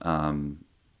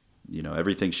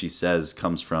 everything she says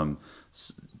comes from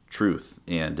truth.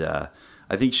 And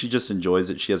I think she just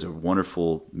enjoys it. She has a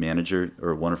wonderful manager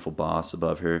or a wonderful boss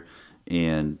above her,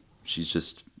 and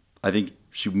I think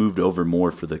she moved over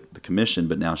more for the commission,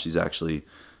 but now she's actually,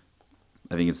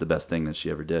 I think it's the best thing that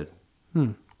she ever did.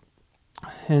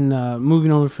 And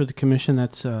moving over for the commission,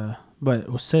 that's but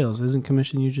with sales, isn't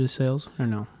commission usually sales or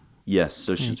no? Yes,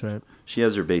 so that's right. She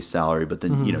has her base salary, but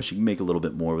then she can make a little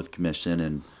bit more with commission,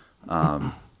 and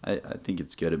I think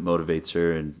it's good. It motivates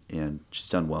her, and she's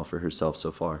done well for herself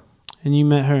so far. And you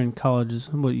met her in college,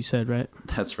 is what you said, right?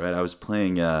 That's right. I was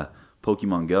playing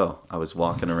Pokemon Go. I was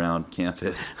walking around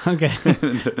campus. Okay.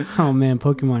 Oh man,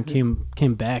 Pokemon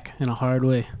came back in a hard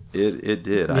way. It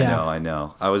did. Yeah. I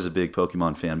know. I was a big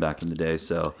Pokemon fan back in the day.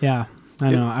 So yeah, I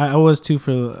know. I was too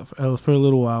for a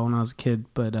little while when I was a kid,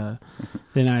 but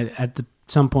then at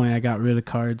some point I got rid of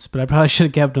cards, but I probably should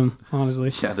have kept them,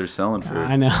 honestly. Yeah, they're selling for.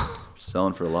 I know.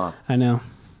 Selling for a lot. I know.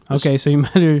 Okay, so you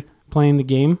met her playing the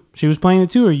game. She was playing it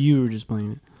too, or you were just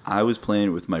playing it? I was playing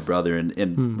it with my brother,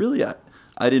 and really,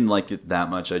 I didn't like it that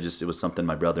much. It was something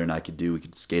my brother and I could do. We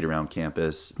could skate around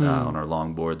campus on our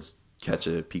longboards, catch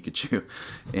a Pikachu,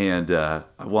 and I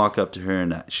walk up to her,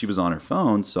 and she was on her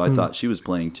phone, so I thought she was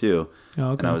playing too.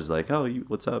 Oh, okay. And I was like, "Oh,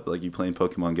 what's up? Like, you playing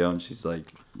Pokemon Go?" And she's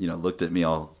like, looked at me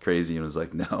all crazy and was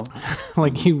like, "No."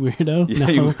 Like, you weirdo. Yeah,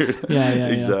 no. you weirdo. Yeah,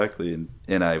 exactly. Yeah.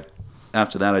 And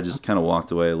after that, I just kind of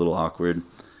walked away, a little awkward.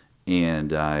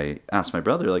 And I asked my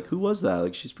brother, like, who was that?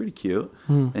 Like, she's pretty cute.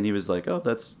 And he was like, oh,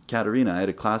 that's Katarina. I had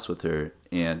a class with her.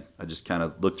 And I just kind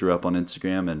of looked her up on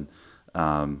Instagram, and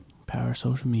Power of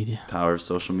social media. Power of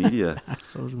social media.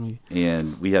 Social media.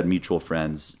 And we had mutual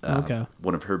friends. Okay.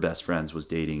 One of her best friends was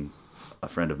dating a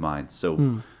friend of mine.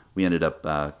 So we ended up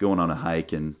going on a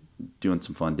hike and doing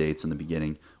some fun dates in the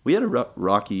beginning. We had a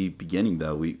rocky beginning,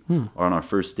 though. We on our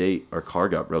first date, our car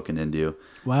got broken into.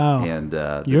 Wow. And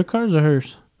your cars or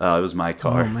hers? It was my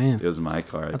car. Oh, man. It was my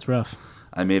car. That's rough.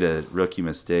 I made a rookie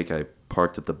mistake. I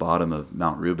parked at the bottom of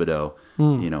Mount Rubidoux,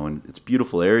 and it's a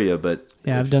beautiful area, but...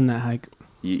 Yeah, I've done that hike.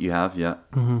 You have? Yeah.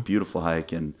 Beautiful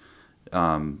hike, and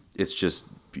it's just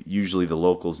usually the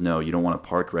locals know you don't want to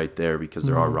park right there because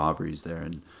there are robberies there,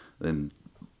 and then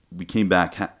we came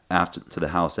back to the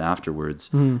house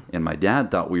afterwards, and my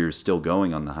dad thought we were still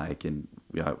going on the hike, and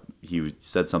he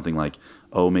said something like,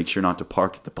 oh, make sure not to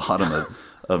park at the bottom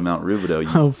of Mount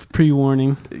Rubidoux. Oh,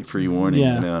 pre-warning. Pre-warning,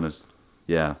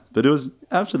 yeah. But it was,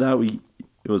 after that,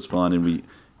 it was fun, and we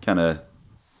kind of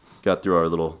got through our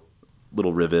little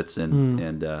rivets, and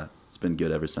it's been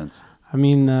good ever since. I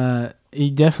mean,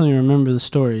 you definitely remember the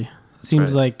story. It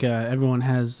seems like everyone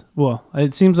has,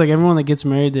 it seems like everyone that gets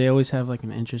married, they always have like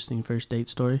an interesting first date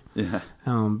story. Yeah.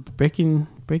 Breaking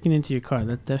into your car,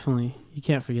 that definitely, you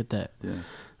can't forget that. Yeah.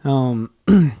 Now,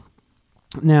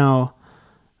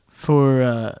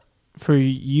 for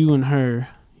you and her,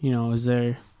 you know, is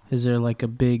there like a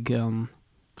big I don't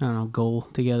know, goal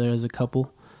together as a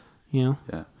couple? You know,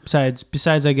 Yeah.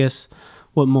 Besides, I guess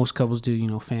what most couples do, you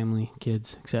know, family,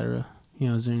 kids, etc. You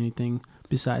know, is there anything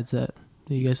besides that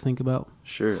you guys think about?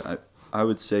 Sure. I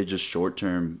would say just short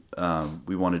term,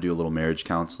 we want to do a little marriage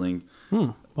counseling.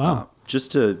 Wow.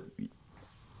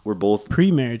 We're both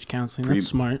Pre-marriage counseling. That's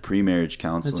smart. Pre-marriage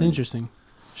counseling. That's interesting.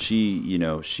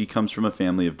 She comes from a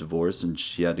family of divorce, and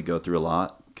she had to go through a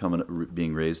lot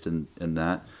being raised in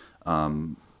that.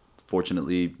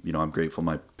 Fortunately, you know, I'm grateful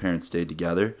my parents stayed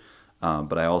together.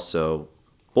 But I also,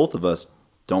 both of us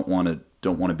don't want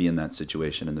to be in that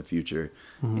situation in the future.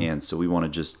 Mm-hmm. And so we want to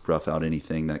just rough out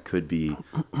anything that could be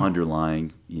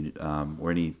underlying,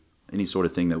 or any sort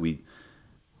of thing that we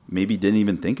maybe didn't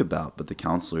even think about. But the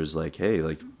counselor's like, hey,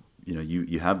 like, you know,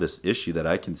 you have this issue that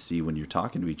I can see when you're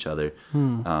talking to each other,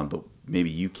 but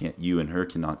maybe you and her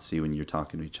cannot see when you're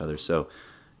talking to each other. So,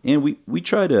 and we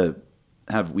try to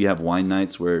have wine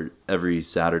nights where every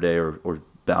Saturday or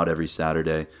about every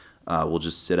Saturday, we'll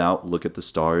just sit out, look at the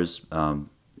stars, and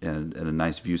a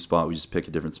nice view spot. We just pick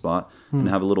a different spot and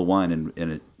have a little wine.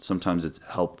 And sometimes it's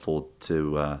helpful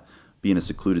to be in a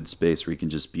secluded space where you can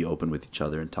just be open with each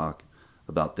other and talk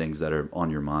about things that are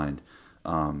on your mind.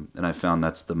 And I found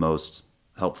that's the most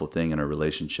helpful thing in a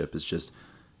relationship, is just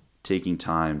taking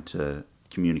time to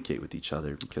communicate with each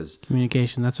other. Because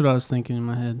communication, that's what I was thinking in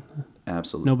my head.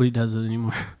 Absolutely. Nobody does it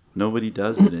anymore. Nobody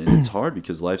does it. And it's hard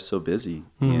because life's so busy.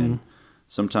 And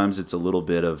sometimes it's a little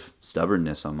bit of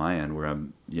stubbornness on my end where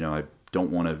I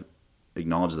don't want to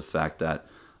acknowledge the fact that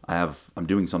I'm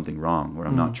doing something wrong, where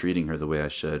I'm not treating her the way I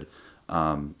should.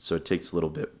 So it takes a little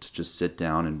bit to just sit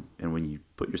down, and when you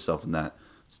put yourself in that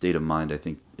state of mind, I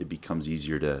think it becomes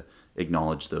easier to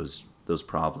acknowledge those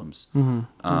problems.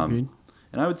 Agreed.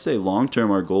 And I would say long term,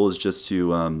 our goal is just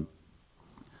to,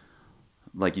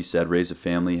 like you said, raise a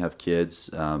family, have kids,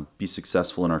 be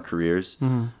successful in our careers.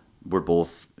 We're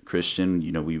both Christian.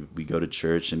 You know, we go to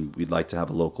church, and we'd like to have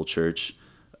a local church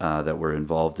that we're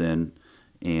involved in.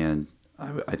 And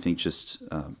I think just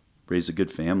raise a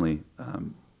good family.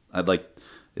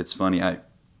 It's funny,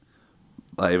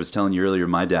 I was telling you earlier,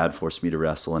 my dad forced me to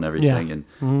wrestle and everything.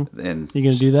 Yeah. And you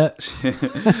gonna do that?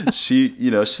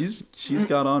 she's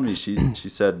got on me. She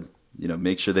said, you know,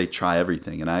 make sure they try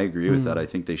everything. And I agree with that. I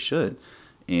think they should.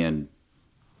 And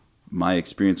my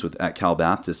experience at Cal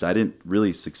Baptist, I didn't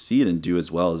really succeed and do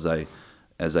as well as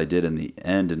I did in the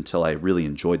end until I really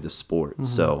enjoyed the sport.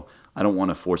 So I don't want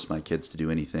to force my kids to do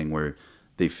anything where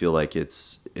they feel like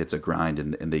it's a grind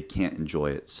and they can't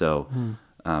enjoy it. So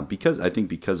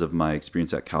because of my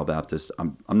experience at Cal Baptist,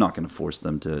 I'm not going to force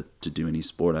them to do any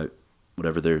sport.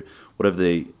 Whatever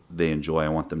they enjoy, I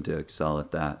want them to excel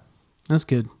at that. That's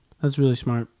good. That's really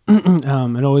smart.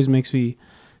 It always makes me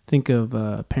think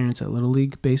of parents at Little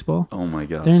League baseball. Oh my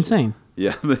gosh, they're insane.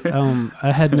 Yeah.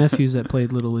 I had nephews that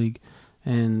played Little League,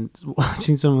 and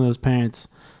watching some of those parents,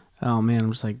 oh man,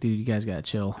 I'm just like, dude, you guys gotta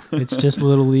chill. It's just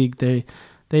Little League. They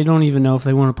don't even know if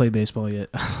they want to play baseball yet.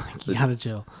 I was like, you gotta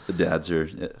chill. The dads are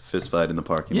fist fight in the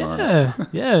parking lot.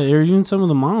 Yeah. Or even some of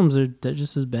the moms they're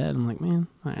just as bad. I'm like, man,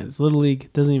 all right, it's Little League.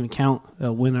 It doesn't even count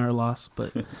a win or a loss,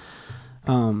 but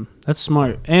that's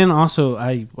smart. And also,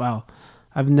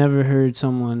 I've never heard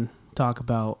someone talk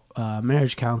about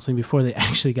marriage counseling before they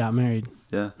actually got married.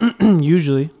 Yeah.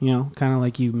 Usually, you know, kind of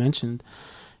like you mentioned,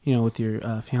 you know, with your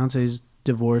fiance's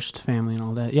divorced family and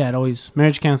all that. Yeah,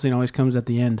 marriage counseling always comes at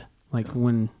the end. Like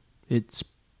when it's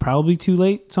probably too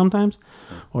late sometimes,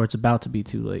 or it's about to be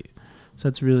too late. So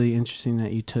that's really interesting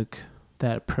that you took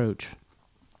that approach.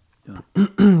 Yeah.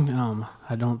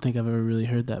 I don't think I've ever really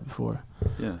heard that before.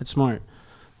 Yeah. It's smart.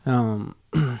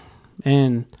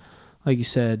 And like you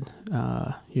said,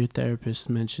 your therapist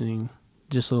mentioning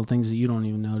just little things that you don't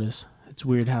even notice. It's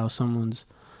weird how someone's,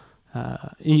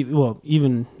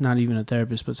 even not even a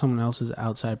therapist, but someone else's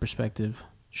outside perspective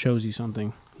shows you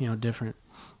something, you know, different.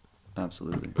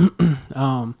 Absolutely.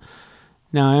 Now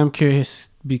I am curious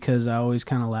because I always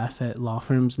kind of laugh at law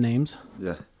firms' names.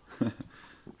 Yeah.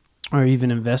 Or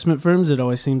even investment firms. It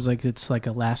always seems like it's like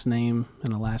a last name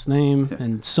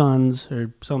and Sons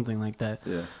or something like that.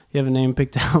 Yeah. You have a name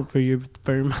picked out for your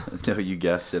firm? No, you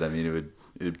guessed it. I mean,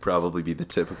 it would probably be the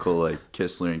typical like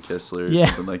Kistler and Kistler or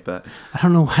something like that. I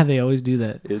don't know why they always do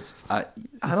that. I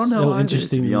don't know. So either,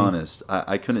 interesting to be honest.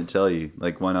 I couldn't tell you.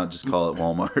 Like, why not just call it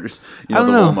Walmart or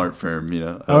the know. Walmart firm? You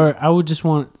know. Or I would just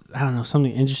want, I don't know,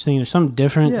 something interesting or something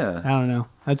different. Yeah. I don't know.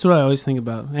 That's what I always think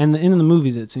about. And in the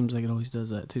movies, it seems like it always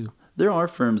does that too. There are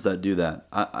firms that do that.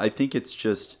 I think it's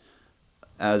just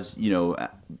as you know,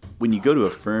 when you go to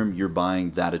a firm, you're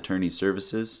buying that attorney's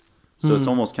services, so it's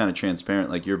almost kind of transparent,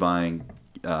 like you're buying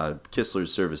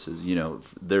Kistler's services, you know,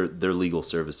 their legal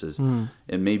services, and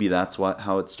maybe that's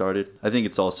how it started. I think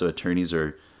it's also attorneys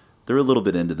they're a little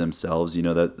bit into themselves, you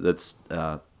know, that's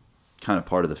kind of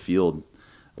part of the field.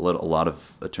 A lot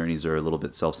of attorneys are a little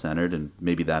bit self-centered, and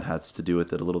maybe that has to do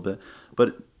with it a little bit.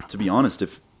 But to be honest,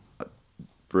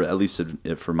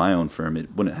 for my own firm,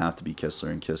 it wouldn't have to be Kistler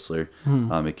and Kistler.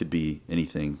 It could be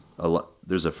anything.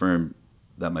 There's a firm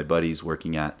that my buddy's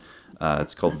working at.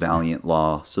 It's called Valiant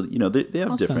Law. So, you know, they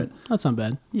have different. That's not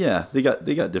bad. Yeah, they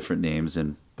got different names,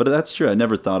 but that's true. I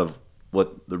never thought of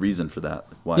what the reason for that.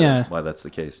 Why that's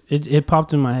the case. It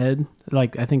popped in my head.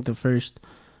 Like, I think the first.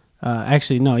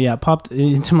 It popped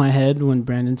into my head when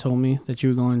Brandon told me that you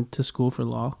were going to school for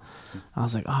law. I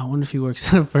was like, I wonder if he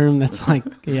works at a firm that's like,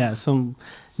 some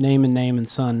name and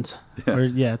Sons. Yeah. Or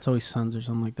it's always Sons or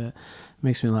something like that. It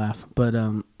makes me laugh. But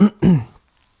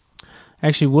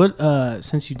actually, what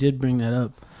since you did bring that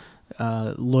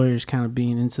up, lawyers kind of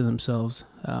being into themselves,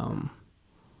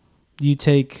 do you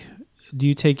take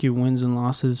your wins and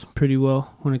losses pretty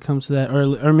well when it comes to that,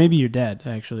 or maybe your dad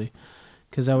actually?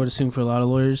 Because I would assume for a lot of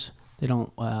lawyers, they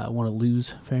don't want to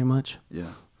lose very much.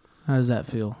 Yeah. How does that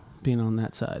feel, being on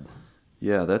that side?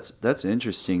 Yeah, that's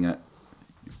interesting.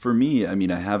 For me, I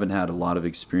mean, I haven't had a lot of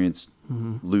experience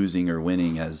losing or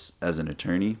winning as an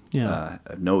attorney. Yeah. I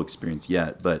have no experience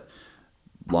yet, but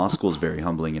law school is very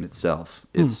humbling in itself.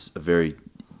 It's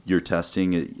you're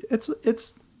testing.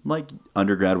 It's like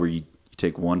undergrad where you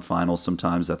take one final.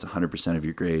 Sometimes that's 100% of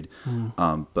your grade.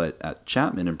 But at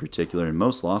Chapman in particular, in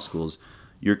most law schools,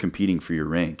 you're competing for your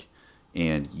rank,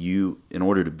 and in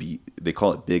order to be, they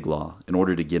call it big law. In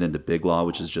order to get into big law,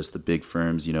 which is just the big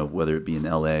firms, you know, whether it be in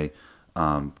LA,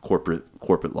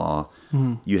 corporate law,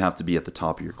 you have to be at the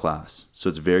top of your class. So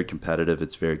it's very competitive.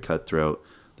 It's very cutthroat.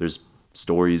 There's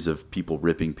stories of people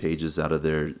ripping pages out of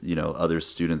their, you know, other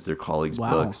students, their colleagues'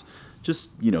 books,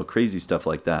 just, you know, crazy stuff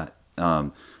like that.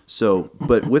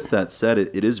 But with that said,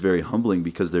 it is very humbling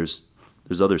because there's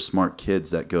other smart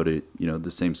kids that go to, you know,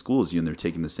 the same school as you, and they're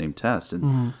taking the same test.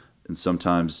 And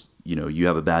sometimes, you know, you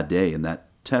have a bad day and that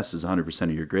test is 100%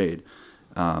 of your grade.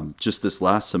 Just this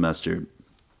last semester,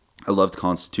 I loved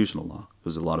constitutional law. It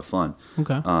was a lot of fun.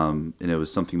 Okay. And it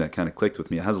was something that kind of clicked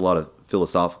with me. It has a lot of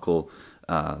philosophical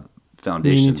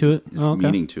foundations.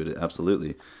 Meaning to it,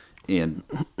 absolutely.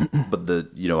 But the,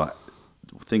 you know,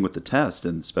 thing with the test,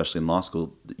 and especially in law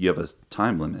school, you have a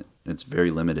time limit. It's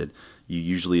very limited.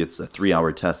 It's a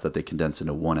 3-hour test that they condense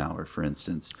into 1 hour, for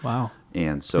instance. Wow.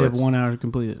 And so you have 1 hour to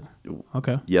complete it.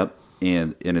 Okay. Yep.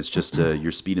 And it's just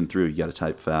you're speeding through. You got to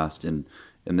type fast. And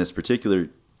in this particular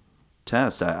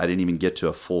test, I didn't even get to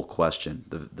a full question,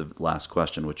 the last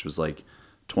question, which was like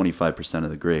 25% of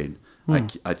the grade.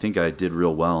 I think I did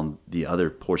real well in the other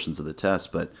portions of the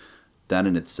test, but that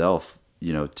in itself,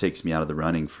 you know, takes me out of the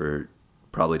running for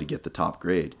probably to get the top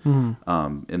grade.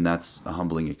 And that's a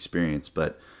humbling experience.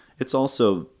 But it's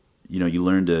also, you know, you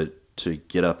learn to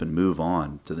get up and move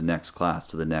on to the next class,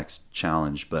 to the next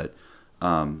challenge. But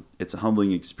it's a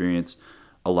humbling experience.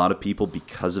 A lot of people,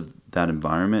 because of that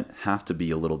environment, have to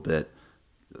be a little bit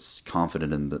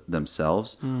confident in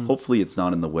themselves. Hopefully it's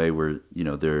not in the way where, you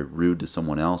know, they're rude to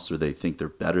someone else or they think they're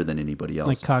better than anybody else.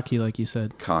 Like cocky, like you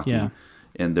said. Cocky. Yeah.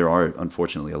 And there are,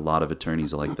 unfortunately, a lot of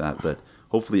attorneys like that. But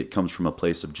hopefully it comes from a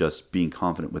place of just being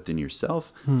confident within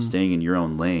yourself, staying in your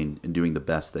own lane and doing the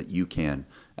best that you can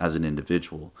as an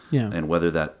individual. Yeah. And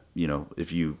whether that, you know,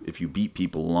 if you beat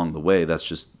people along the way, that's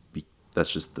just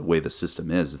the way the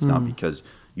system is. It's not because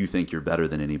you think you're better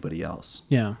than anybody else.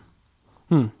 Yeah.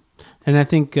 And I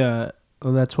think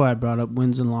that's why I brought up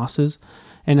wins and losses.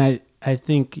 And I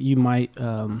think you might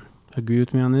agree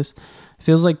with me on this. It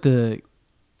feels like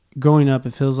growing up,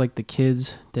 it feels like the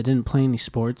kids that didn't play any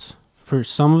sports, for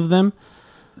some of them,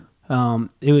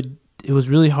 it was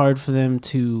really hard for them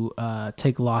to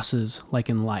take losses, like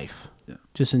in life,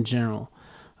 just in general,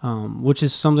 which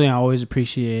is something I always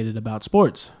appreciated about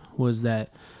sports, was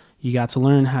that you got to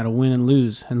learn how to win and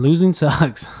lose. And losing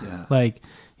sucks. Yeah. Like,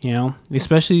 you know,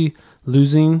 especially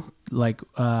losing like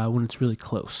when it's really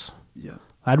close. Yeah.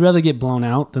 I'd rather get blown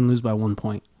out than lose by 1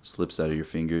 point. Slips out of your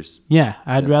fingers. Yeah,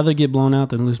 I'd rather get blown out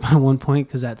than lose by 1 point,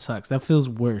 because that sucks. That feels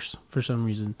worse for some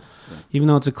reason. Yeah. Even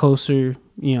though it's a closer,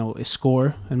 you know, a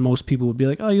score, and most people would be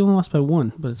like, oh, you only lost by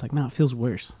 1. But it's like, no, it feels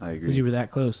worse. I agree. Because you were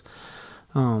that close.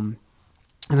 And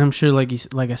I'm sure, like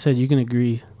I said, you can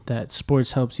agree that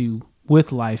sports helps you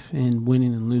with life and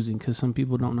winning and losing, because some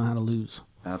people don't know how to lose.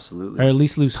 Absolutely. Or at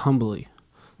least lose humbly.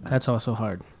 That's also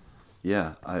hard.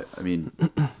 Yeah, I mean,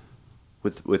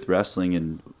 with wrestling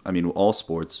and, I mean, all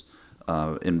sports,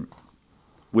 and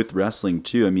with wrestling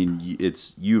too, I mean,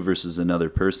 it's you versus another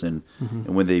person,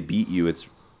 and when they beat you, it's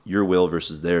your will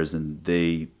versus theirs, and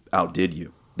they outdid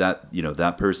you.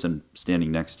 That person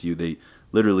standing next to you, they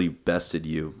literally bested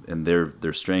you, and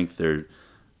their strength, their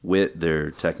wit,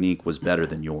 their technique was better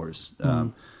than yours.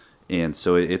 And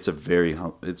so it's a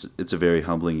very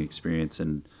humbling experience,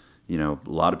 and a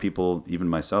lot of people, even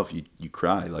myself, you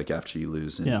cry like after you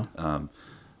lose. And,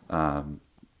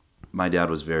 my dad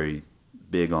was very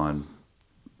big on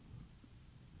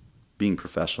being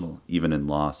professional, even in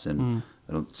loss. And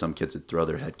some kids would throw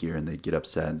their headgear and they'd get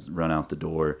upset and run out the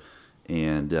door.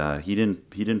 And he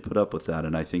didn't put up with that.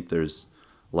 And I think there's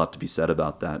a lot to be said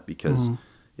about that, because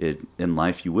in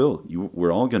life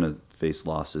we're all going to face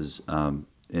losses, and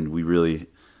we really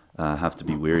have to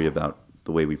be wary about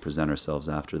the way we present ourselves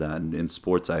after that. And in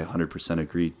sports, I 100%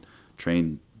 agree.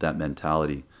 Train that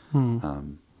mentality.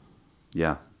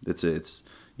 It's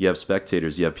you have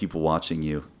spectators, you have people watching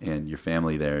you, and your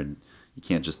family there, and you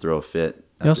can't just throw a fit.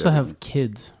 You also have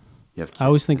kids. You have kids. I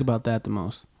always think about that the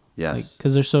most. Yes,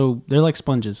 because they're like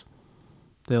sponges.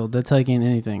 They'll take in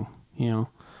anything, And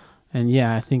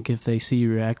I think if they see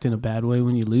you react in a bad way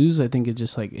when you lose, I think it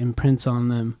just like imprints on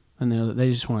them, and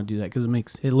they just want to do that because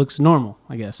it looks normal,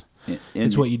 I guess. And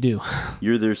it's what you do.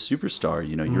 You're their superstar.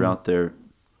 You're out there,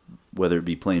 whether it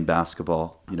be playing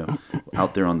basketball,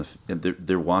 out there and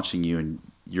they're watching you, and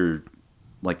you're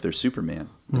like their Superman.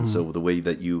 And so the way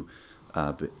that you,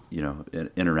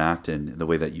 interact and the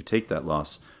way that you take that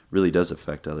loss really does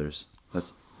affect others.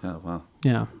 Wow.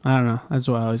 Yeah, I don't know. That's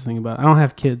what I always think about. I don't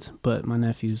have kids, but my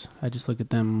nephews, I just look at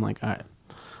them, I'm like, all right.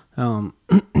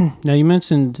 Now you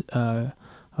mentioned, I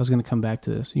was going to come back to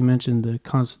this. You mentioned the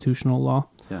constitutional law.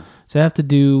 Yeah. Does that have to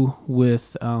do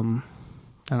with, I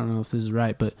don't know if this is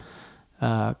right, but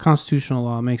constitutional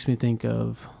law makes me think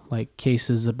of like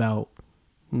cases about,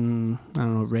 I don't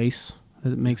know, race.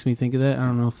 It makes me think of that. I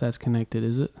don't know if that's connected,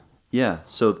 is it? Yeah.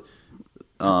 So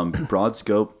broad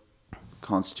scope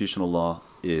constitutional law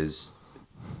is,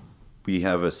 we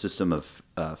have a system of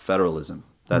federalism.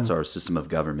 That's our system of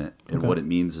government. And what it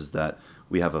means is that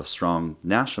we have a strong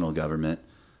national government,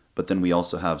 but then we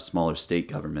also have smaller state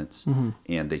governments,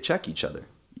 and they check each other.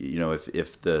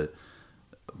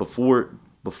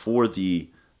 Before the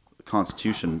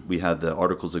Constitution, we had the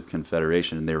Articles of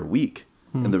Confederation, and they were weak.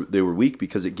 And they were weak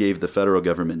because it gave the federal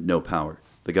government no power.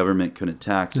 The government couldn't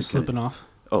tax. It's slipping off.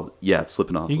 Oh, yeah, it's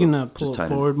slipping off. You can pull it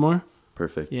forward more.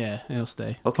 Perfect. Yeah, it'll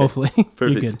stay. Okay. Hopefully.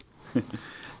 Perfect. You're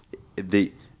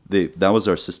good. That was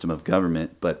our system of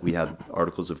government, but we had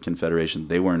Articles of Confederation.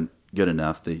 They weren't good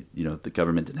enough. The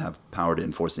government didn't have power to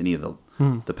enforce any of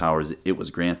the powers it was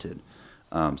granted.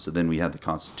 So then we had the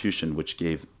Constitution, which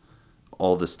gave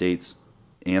all the states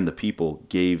and the people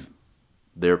gave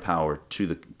their power to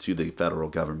the federal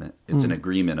government. It's an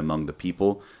agreement among the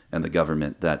people and the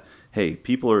government that, hey,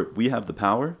 we have the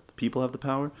power, the people have the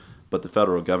power, but the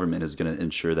federal government is going to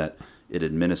ensure that it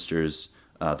administers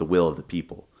the will of the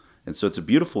people. And so it's a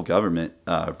beautiful government,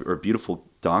 or beautiful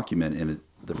document, and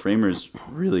the framers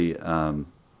really,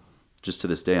 just to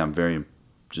this day, I'm very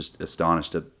just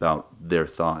astonished about their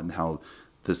thought and how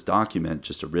this document,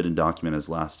 just a written document, has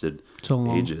lasted so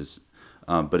ages.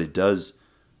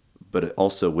 But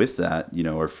also with that,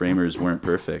 our framers weren't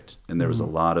perfect, and there was a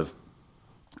lot of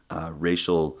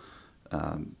racial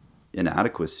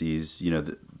inadequacies.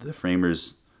 The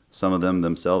framers, some of them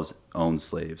themselves owned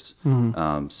slaves.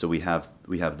 So we have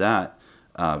that,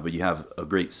 but you have a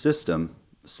great system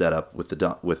set up with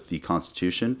the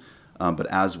Constitution. But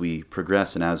as we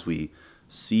progress and as we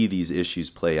see these issues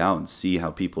play out and see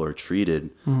how people are treated,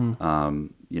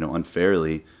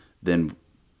 unfairly, then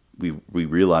we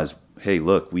realize, hey,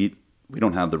 look, we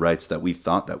don't have the rights that we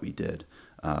thought that we did,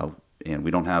 and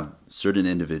we don't have certain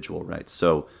individual rights.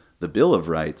 So the Bill of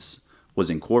Rights was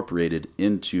incorporated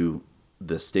into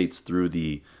the states through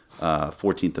the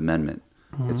 14th Amendment.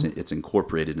 It's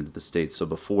incorporated into the states. So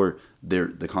before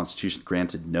the Constitution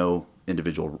granted no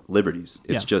individual liberties.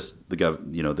 It's just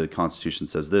the Constitution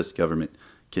says this, government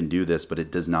can do this, but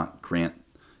it does not grant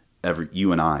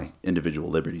you and I individual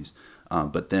liberties.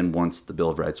 But then once the Bill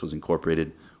of Rights was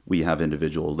incorporated, we have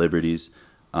individual liberties,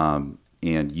 and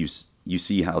you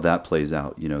see how that plays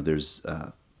out. There's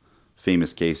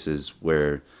famous cases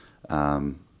where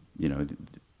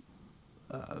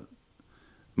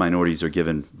minorities are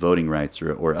given voting rights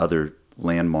or other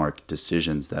landmark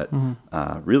decisions that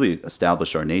really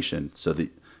establish our nation. So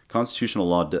the constitutional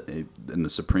law and the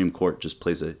Supreme Court just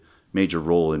plays a major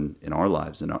role in our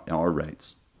lives and our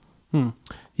rights.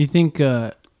 You think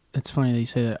it's funny that you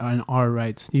say that, on our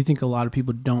rights. Do you think a lot of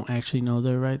people don't actually know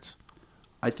their rights?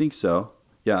 I think so.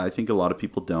 Yeah, I think a lot of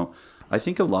people don't. I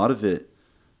think a lot of it,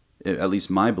 at least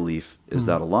my belief, is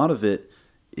that a lot of it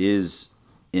is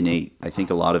innate. I think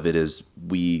a lot of it is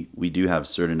we do have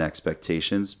certain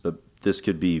expectations, but this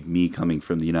could be me coming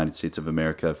from the United States of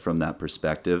America from that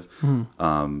perspective.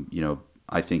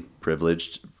 I think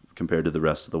privileged compared to the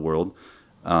rest of the world.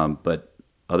 But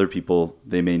other people,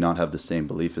 they may not have the same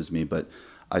belief as me, but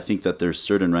I think that there's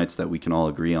certain rights that we can all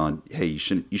agree on. Hey, you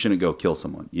shouldn't go kill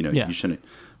someone. You shouldn't.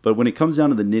 But when it comes down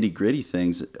to the nitty gritty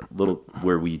things,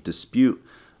 where we dispute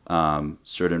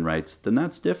certain rights, then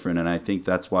that's different. And I think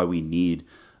that's why we need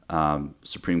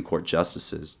Supreme Court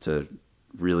justices to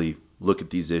really look at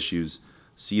these issues,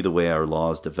 see the way our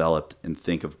laws developed, and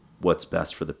think of what's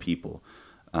best for the people.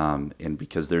 And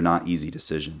because they're not easy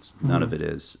decisions, none of it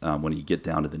is. When you get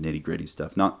down to the nitty gritty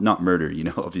stuff, not murder,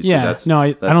 obviously. Yeah,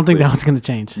 I don't think that one's going to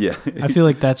change. Yeah, I feel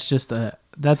like that's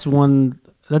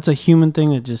a human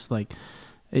thing that just like,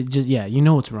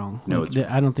 it's wrong.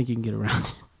 I don't think you can get around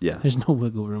it. Yeah, there's no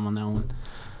wiggle room on that one.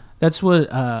 That's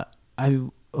what I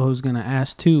was going to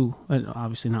ask too.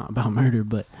 Obviously not about murder,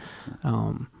 but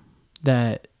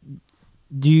that.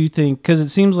 Do you think, because it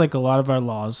seems like a lot of our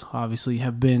laws obviously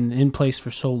have been in place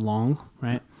for so long,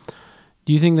 right?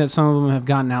 Do you think that some of them have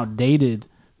gotten outdated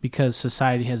because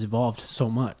society has evolved so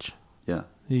much? Yeah.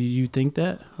 Do you think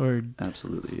that? Or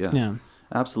absolutely, yeah. Yeah.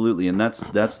 Absolutely. And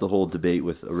that's the whole debate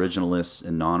with originalists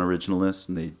and non-originalists,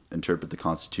 and they interpret the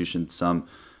Constitution. Some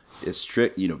is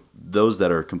strict, those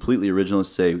that are completely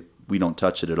originalists say we don't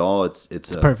touch it at all. It's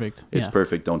perfect. It's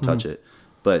perfect, don't touch it.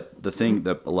 But the thing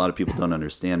that a lot of people don't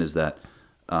understand is that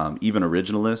even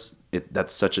originalists,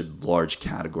 that's such a large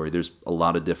category. There's a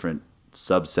lot of different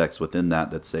subsects within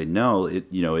that say no.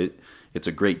 It's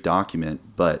a great document,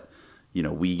 but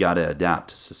we got to adapt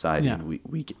to society. Yeah. And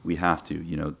we have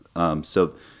to.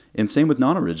 So, and same with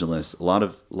non-originalists. A lot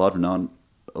of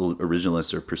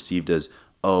non-originalists are perceived as,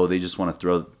 oh, they just want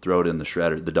to throw it in the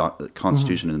shredder, the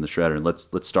Constitution in the shredder, and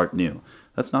let's start new.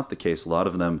 That's not the case. A lot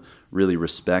of them really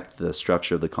respect the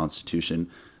structure of the Constitution.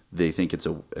 They think it's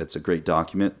a great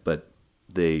document, but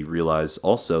they realize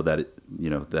also that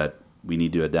that we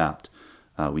need to adapt.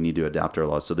 We need to adapt our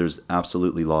laws. So there's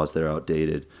absolutely laws that are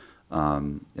outdated,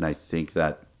 and I think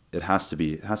that it has to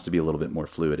be a little bit more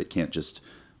fluid. It can't just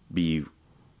be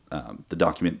the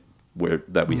document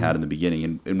that we had in the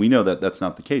beginning, and we know that that's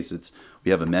not the case.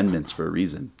 We have amendments for a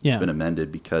reason. Yeah. It's been amended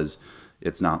because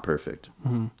it's not perfect.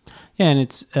 Mm-hmm. Yeah, and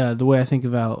it's the way I think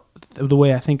about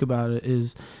it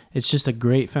is it's just a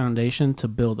great foundation to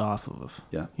build off of.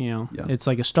 Yeah. It's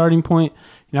like a starting point.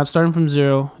 You're not starting from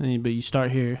zero, but you start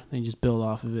here, then you just build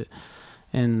off of it.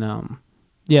 And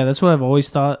that's what I've always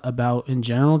thought about in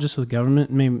general, just with government.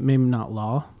 Maybe not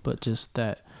law, but just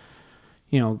that.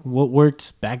 What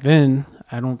worked back then,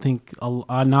 I don't think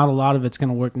not a lot of it's going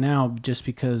to work now, just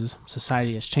because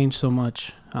society has changed so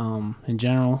much in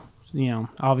general.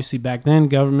 Obviously back then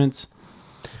governments,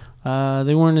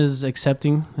 they weren't as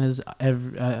accepting as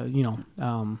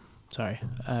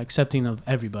accepting of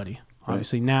everybody. Right.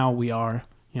 Obviously now we are,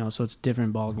 so it's a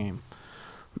different ball game.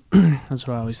 That's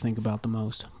what I always think about the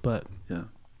most. But yeah.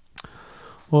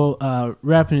 Well,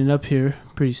 wrapping it up here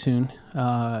pretty soon.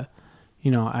 I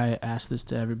ask this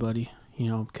to everybody,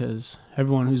 because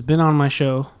everyone who's been on my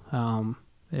show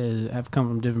have come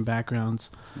from different backgrounds.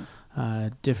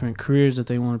 Different careers that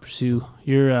they want to pursue.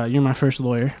 You're my first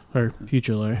lawyer, or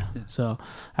future lawyer, Yeah. So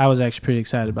I was actually pretty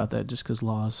excited about that, just because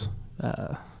law's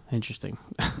interesting.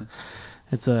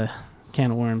 It's a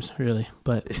can of worms, really,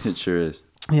 but It sure is.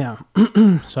 yeah.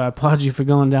 So I applaud you for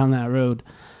going down that road.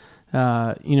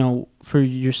 For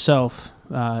yourself,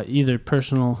 either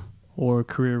personal or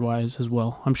career-wise as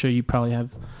well. I'm sure you probably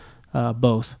have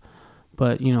both.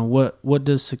 But what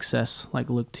does success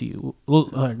look to you?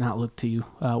 Or not look to you.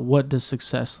 What does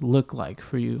success look like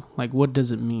for you? What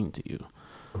does it mean to you?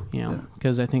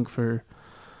 Because I think for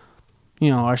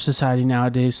our society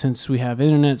nowadays, since we have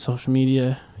internet, social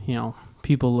media,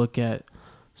 people look at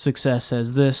success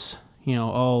as this. They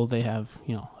have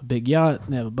a big yacht,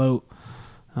 they have a boat,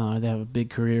 they have a big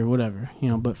career, whatever.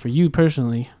 But for you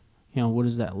personally, what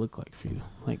does that look like for you?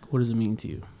 What does it mean to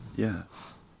you? Yeah.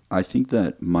 I think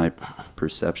that my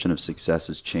perception of success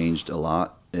has changed a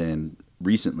lot, and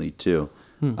recently too.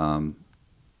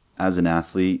 As an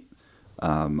athlete,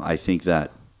 I think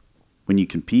that when you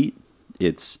compete,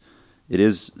 it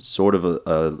is sort of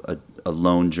a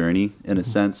lone journey in a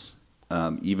sense.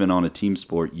 Even on a team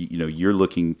sport, you're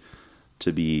looking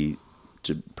to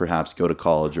perhaps go to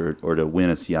college or to win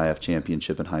a CIF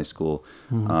championship in high school,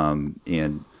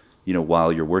 and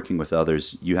while you're working with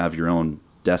others, you have your own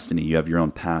destiny, you have your own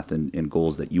path and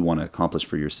goals that you want to accomplish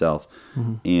for yourself.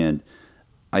 And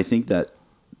I think that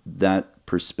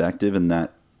perspective and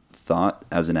that thought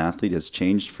as an athlete has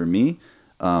changed for me,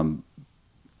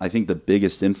 I think the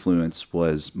biggest influence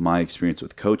was my experience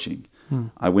with coaching.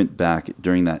 I went back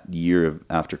during that year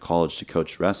after college to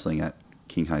coach wrestling at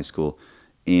King High School,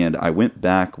 and I went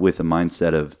back with a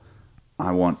mindset of,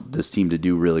 I want this team to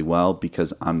do really well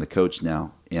because I'm the coach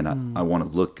now, and I want to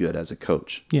look good as a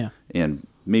coach. Yeah. And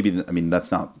maybe, I mean,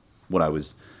 that's not what I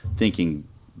was thinking,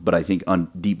 but I think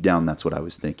deep down that's what I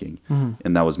was thinking,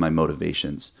 and that was my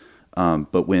motivations.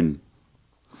 But when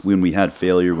we had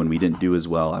failure, when we didn't do as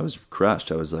well, I was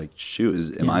crushed. I was like,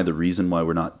 shoot, am I the reason why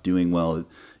we're not doing well?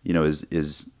 You know,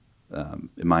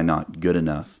 am I not good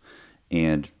enough?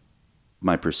 And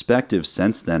my perspective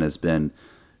since then has been,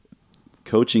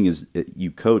 coaching is,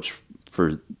 you coach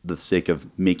for the sake of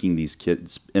making these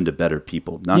kids into better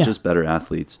people, not just better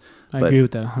athletes. I agree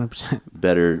with that 100%.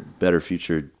 Better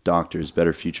future doctors,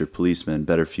 better future policemen,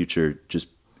 better future just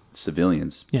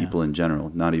civilians, people in general,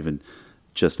 not even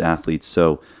just athletes.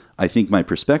 So I think my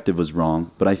perspective was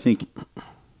wrong, but I think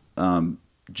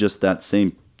just that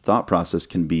same thought process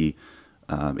can be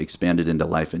expanded into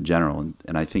life in general.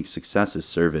 And I think success is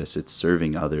service. It's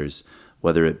serving others,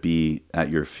 whether it be at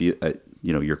your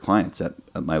your clients at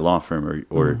my law firm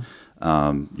or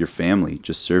your family,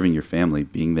 just serving your family,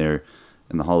 being there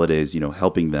in the holidays,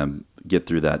 helping them get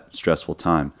through that stressful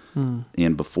time.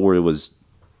 And before it was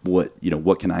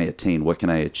what can I attain? What can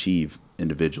I achieve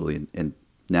individually? And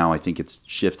now I think it's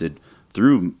shifted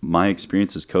through my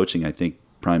experiences coaching, I think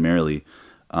primarily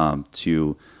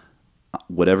to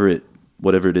whatever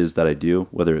it is that I do,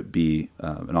 whether it be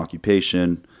an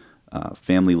occupation,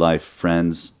 family life,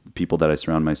 friends, people that I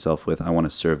surround myself with. I want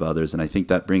to serve others. And I think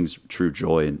that brings true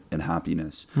joy and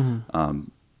happiness.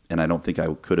 And I don't think I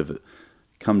could have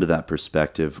come to that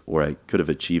perspective, or I could have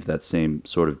achieved that same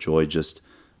sort of joy just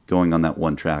going on that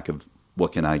one track of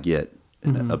what can I get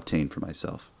and obtain for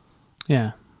myself.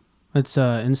 Yeah. It's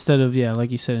instead of,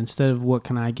 like you said, instead of what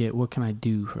can I get, what can I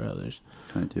do for others?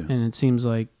 Can I do? And it seems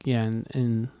like,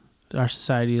 in our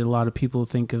society, a lot of people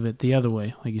think of it the other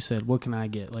way. Like you said, what can I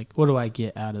get? Like, what do I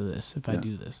get out of this if I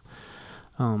do this?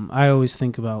 I always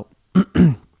think about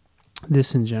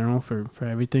this in general for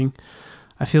everything.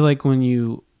 I feel like when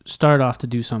you start off to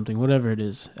do something, whatever it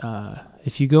is,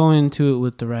 if you go into it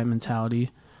with the right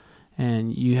mentality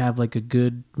and you have like a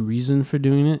good reason for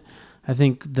doing it, I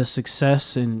think the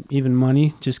success and even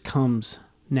money just comes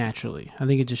naturally. I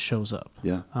think it just shows up.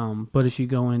 Yeah. But if you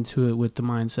go into it with the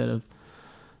mindset of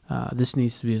this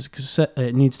needs to be a success,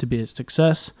 it needs to be a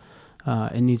success,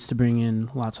 it needs to bring in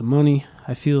lots of money,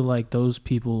 I feel like those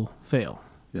people fail.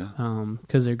 Yeah.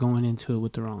 Because they're going into it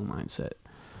with the wrong mindset.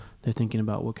 They're thinking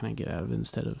about what can I get out of it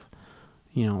instead of,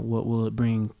 what will it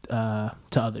bring to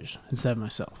others instead of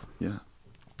myself. Yeah.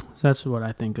 So that's what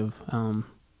I think of.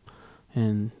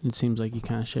 And it seems like you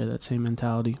kind of share that same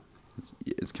mentality.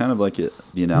 It's kind of like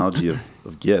the analogy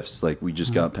of gifts. Like we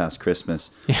just got past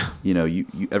Christmas. Yeah.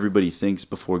 You everybody thinks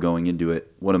before going into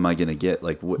it, what am I going to get?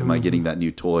 Like, what am I getting? That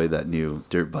new toy, that new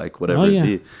dirt bike, whatever it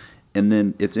be. And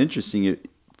then it's interesting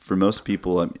for most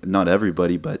people, not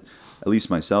everybody, but at least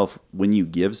myself, when you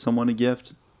give someone a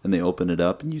gift and they open it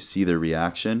up and you see their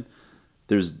reaction,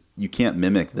 you can't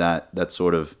mimic that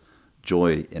sort of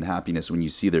joy and happiness when you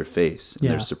see their face and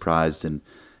they're surprised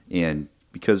and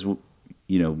because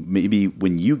maybe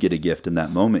when you get a gift in that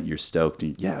moment you're stoked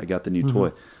and I got the new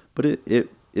toy, but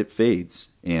it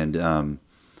fades, and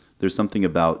there's something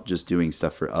about just doing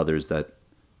stuff for others that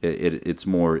it's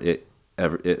more it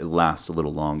lasts a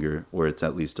little longer, or it's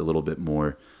at least a little bit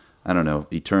more, I don't know,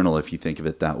 eternal if you think of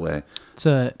it that way.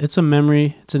 It's a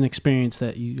memory, it's an experience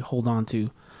that you hold on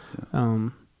to.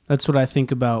 That's what I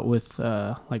think about with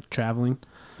like traveling.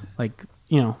 Like,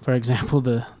 for example,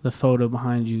 the photo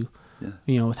behind you,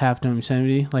 with Half Dome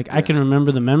Yosemite. Like, I can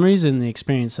remember the memories and the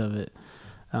experience of it.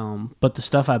 But the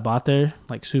stuff I bought there,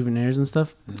 like souvenirs and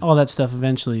stuff, all that stuff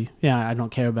eventually, I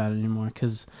don't care about it anymore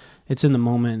because it's in the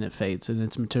moment and it fades and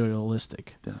it's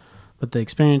materialistic. Yeah. But the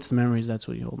experience, the memories, that's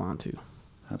what you hold on to.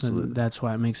 Absolutely. And that's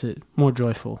why it makes it more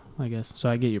joyful, I guess. So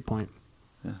I get your point.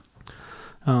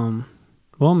 Yeah.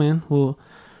 Well, man, we'll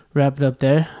wrap it up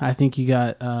there. I think you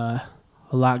got a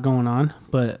lot going on,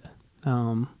 but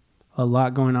a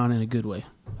lot going on in a good way.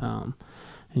 And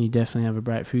you definitely have a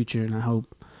bright future, and I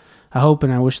hope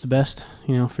and I wish the best,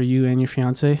 for you and your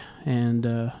fiance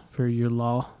and for your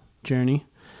law journey.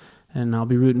 And I'll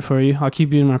be rooting for you. I'll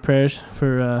keep you in my prayers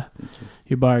for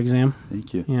your bar exam.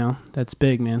 Thank you. That's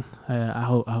big, man. I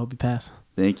hope you pass.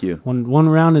 Thank you. One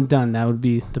round and done. That would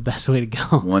be the best way to go.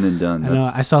 One and done. I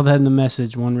know. I saw that in the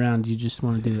message. One round. You just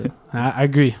want to do it. I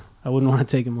agree. I wouldn't want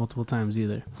to take it multiple times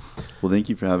either. Well, thank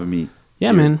you for having me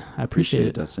Yeah, man. I appreciate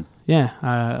it. Dustin. Yeah.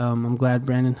 I'm glad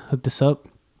Brandon hooked us up.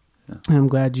 Yeah. And I'm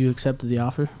glad you accepted the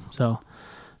offer. So,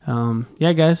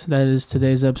 yeah, guys, that is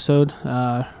today's episode.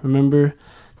 Remember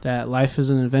that life is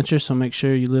an adventure, so make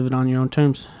sure you live it on your own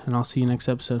terms. And I'll see you next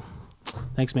episode.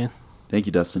 Thanks, man. Thank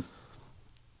you, Dustin.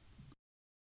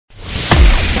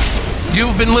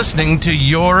 You've been listening to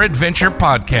Your Adventure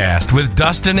Podcast with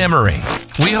Dustin Emery.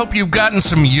 We hope you've gotten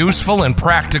some useful and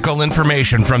practical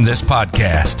information from this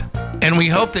podcast. And we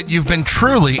hope that you've been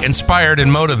truly inspired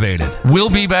and motivated. We'll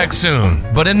be back soon.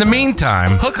 But in the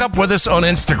meantime, hook up with us on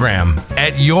Instagram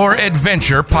at Your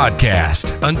Adventure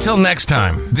Podcast. Until next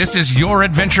time, this is Your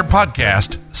Adventure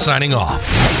Podcast signing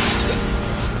off.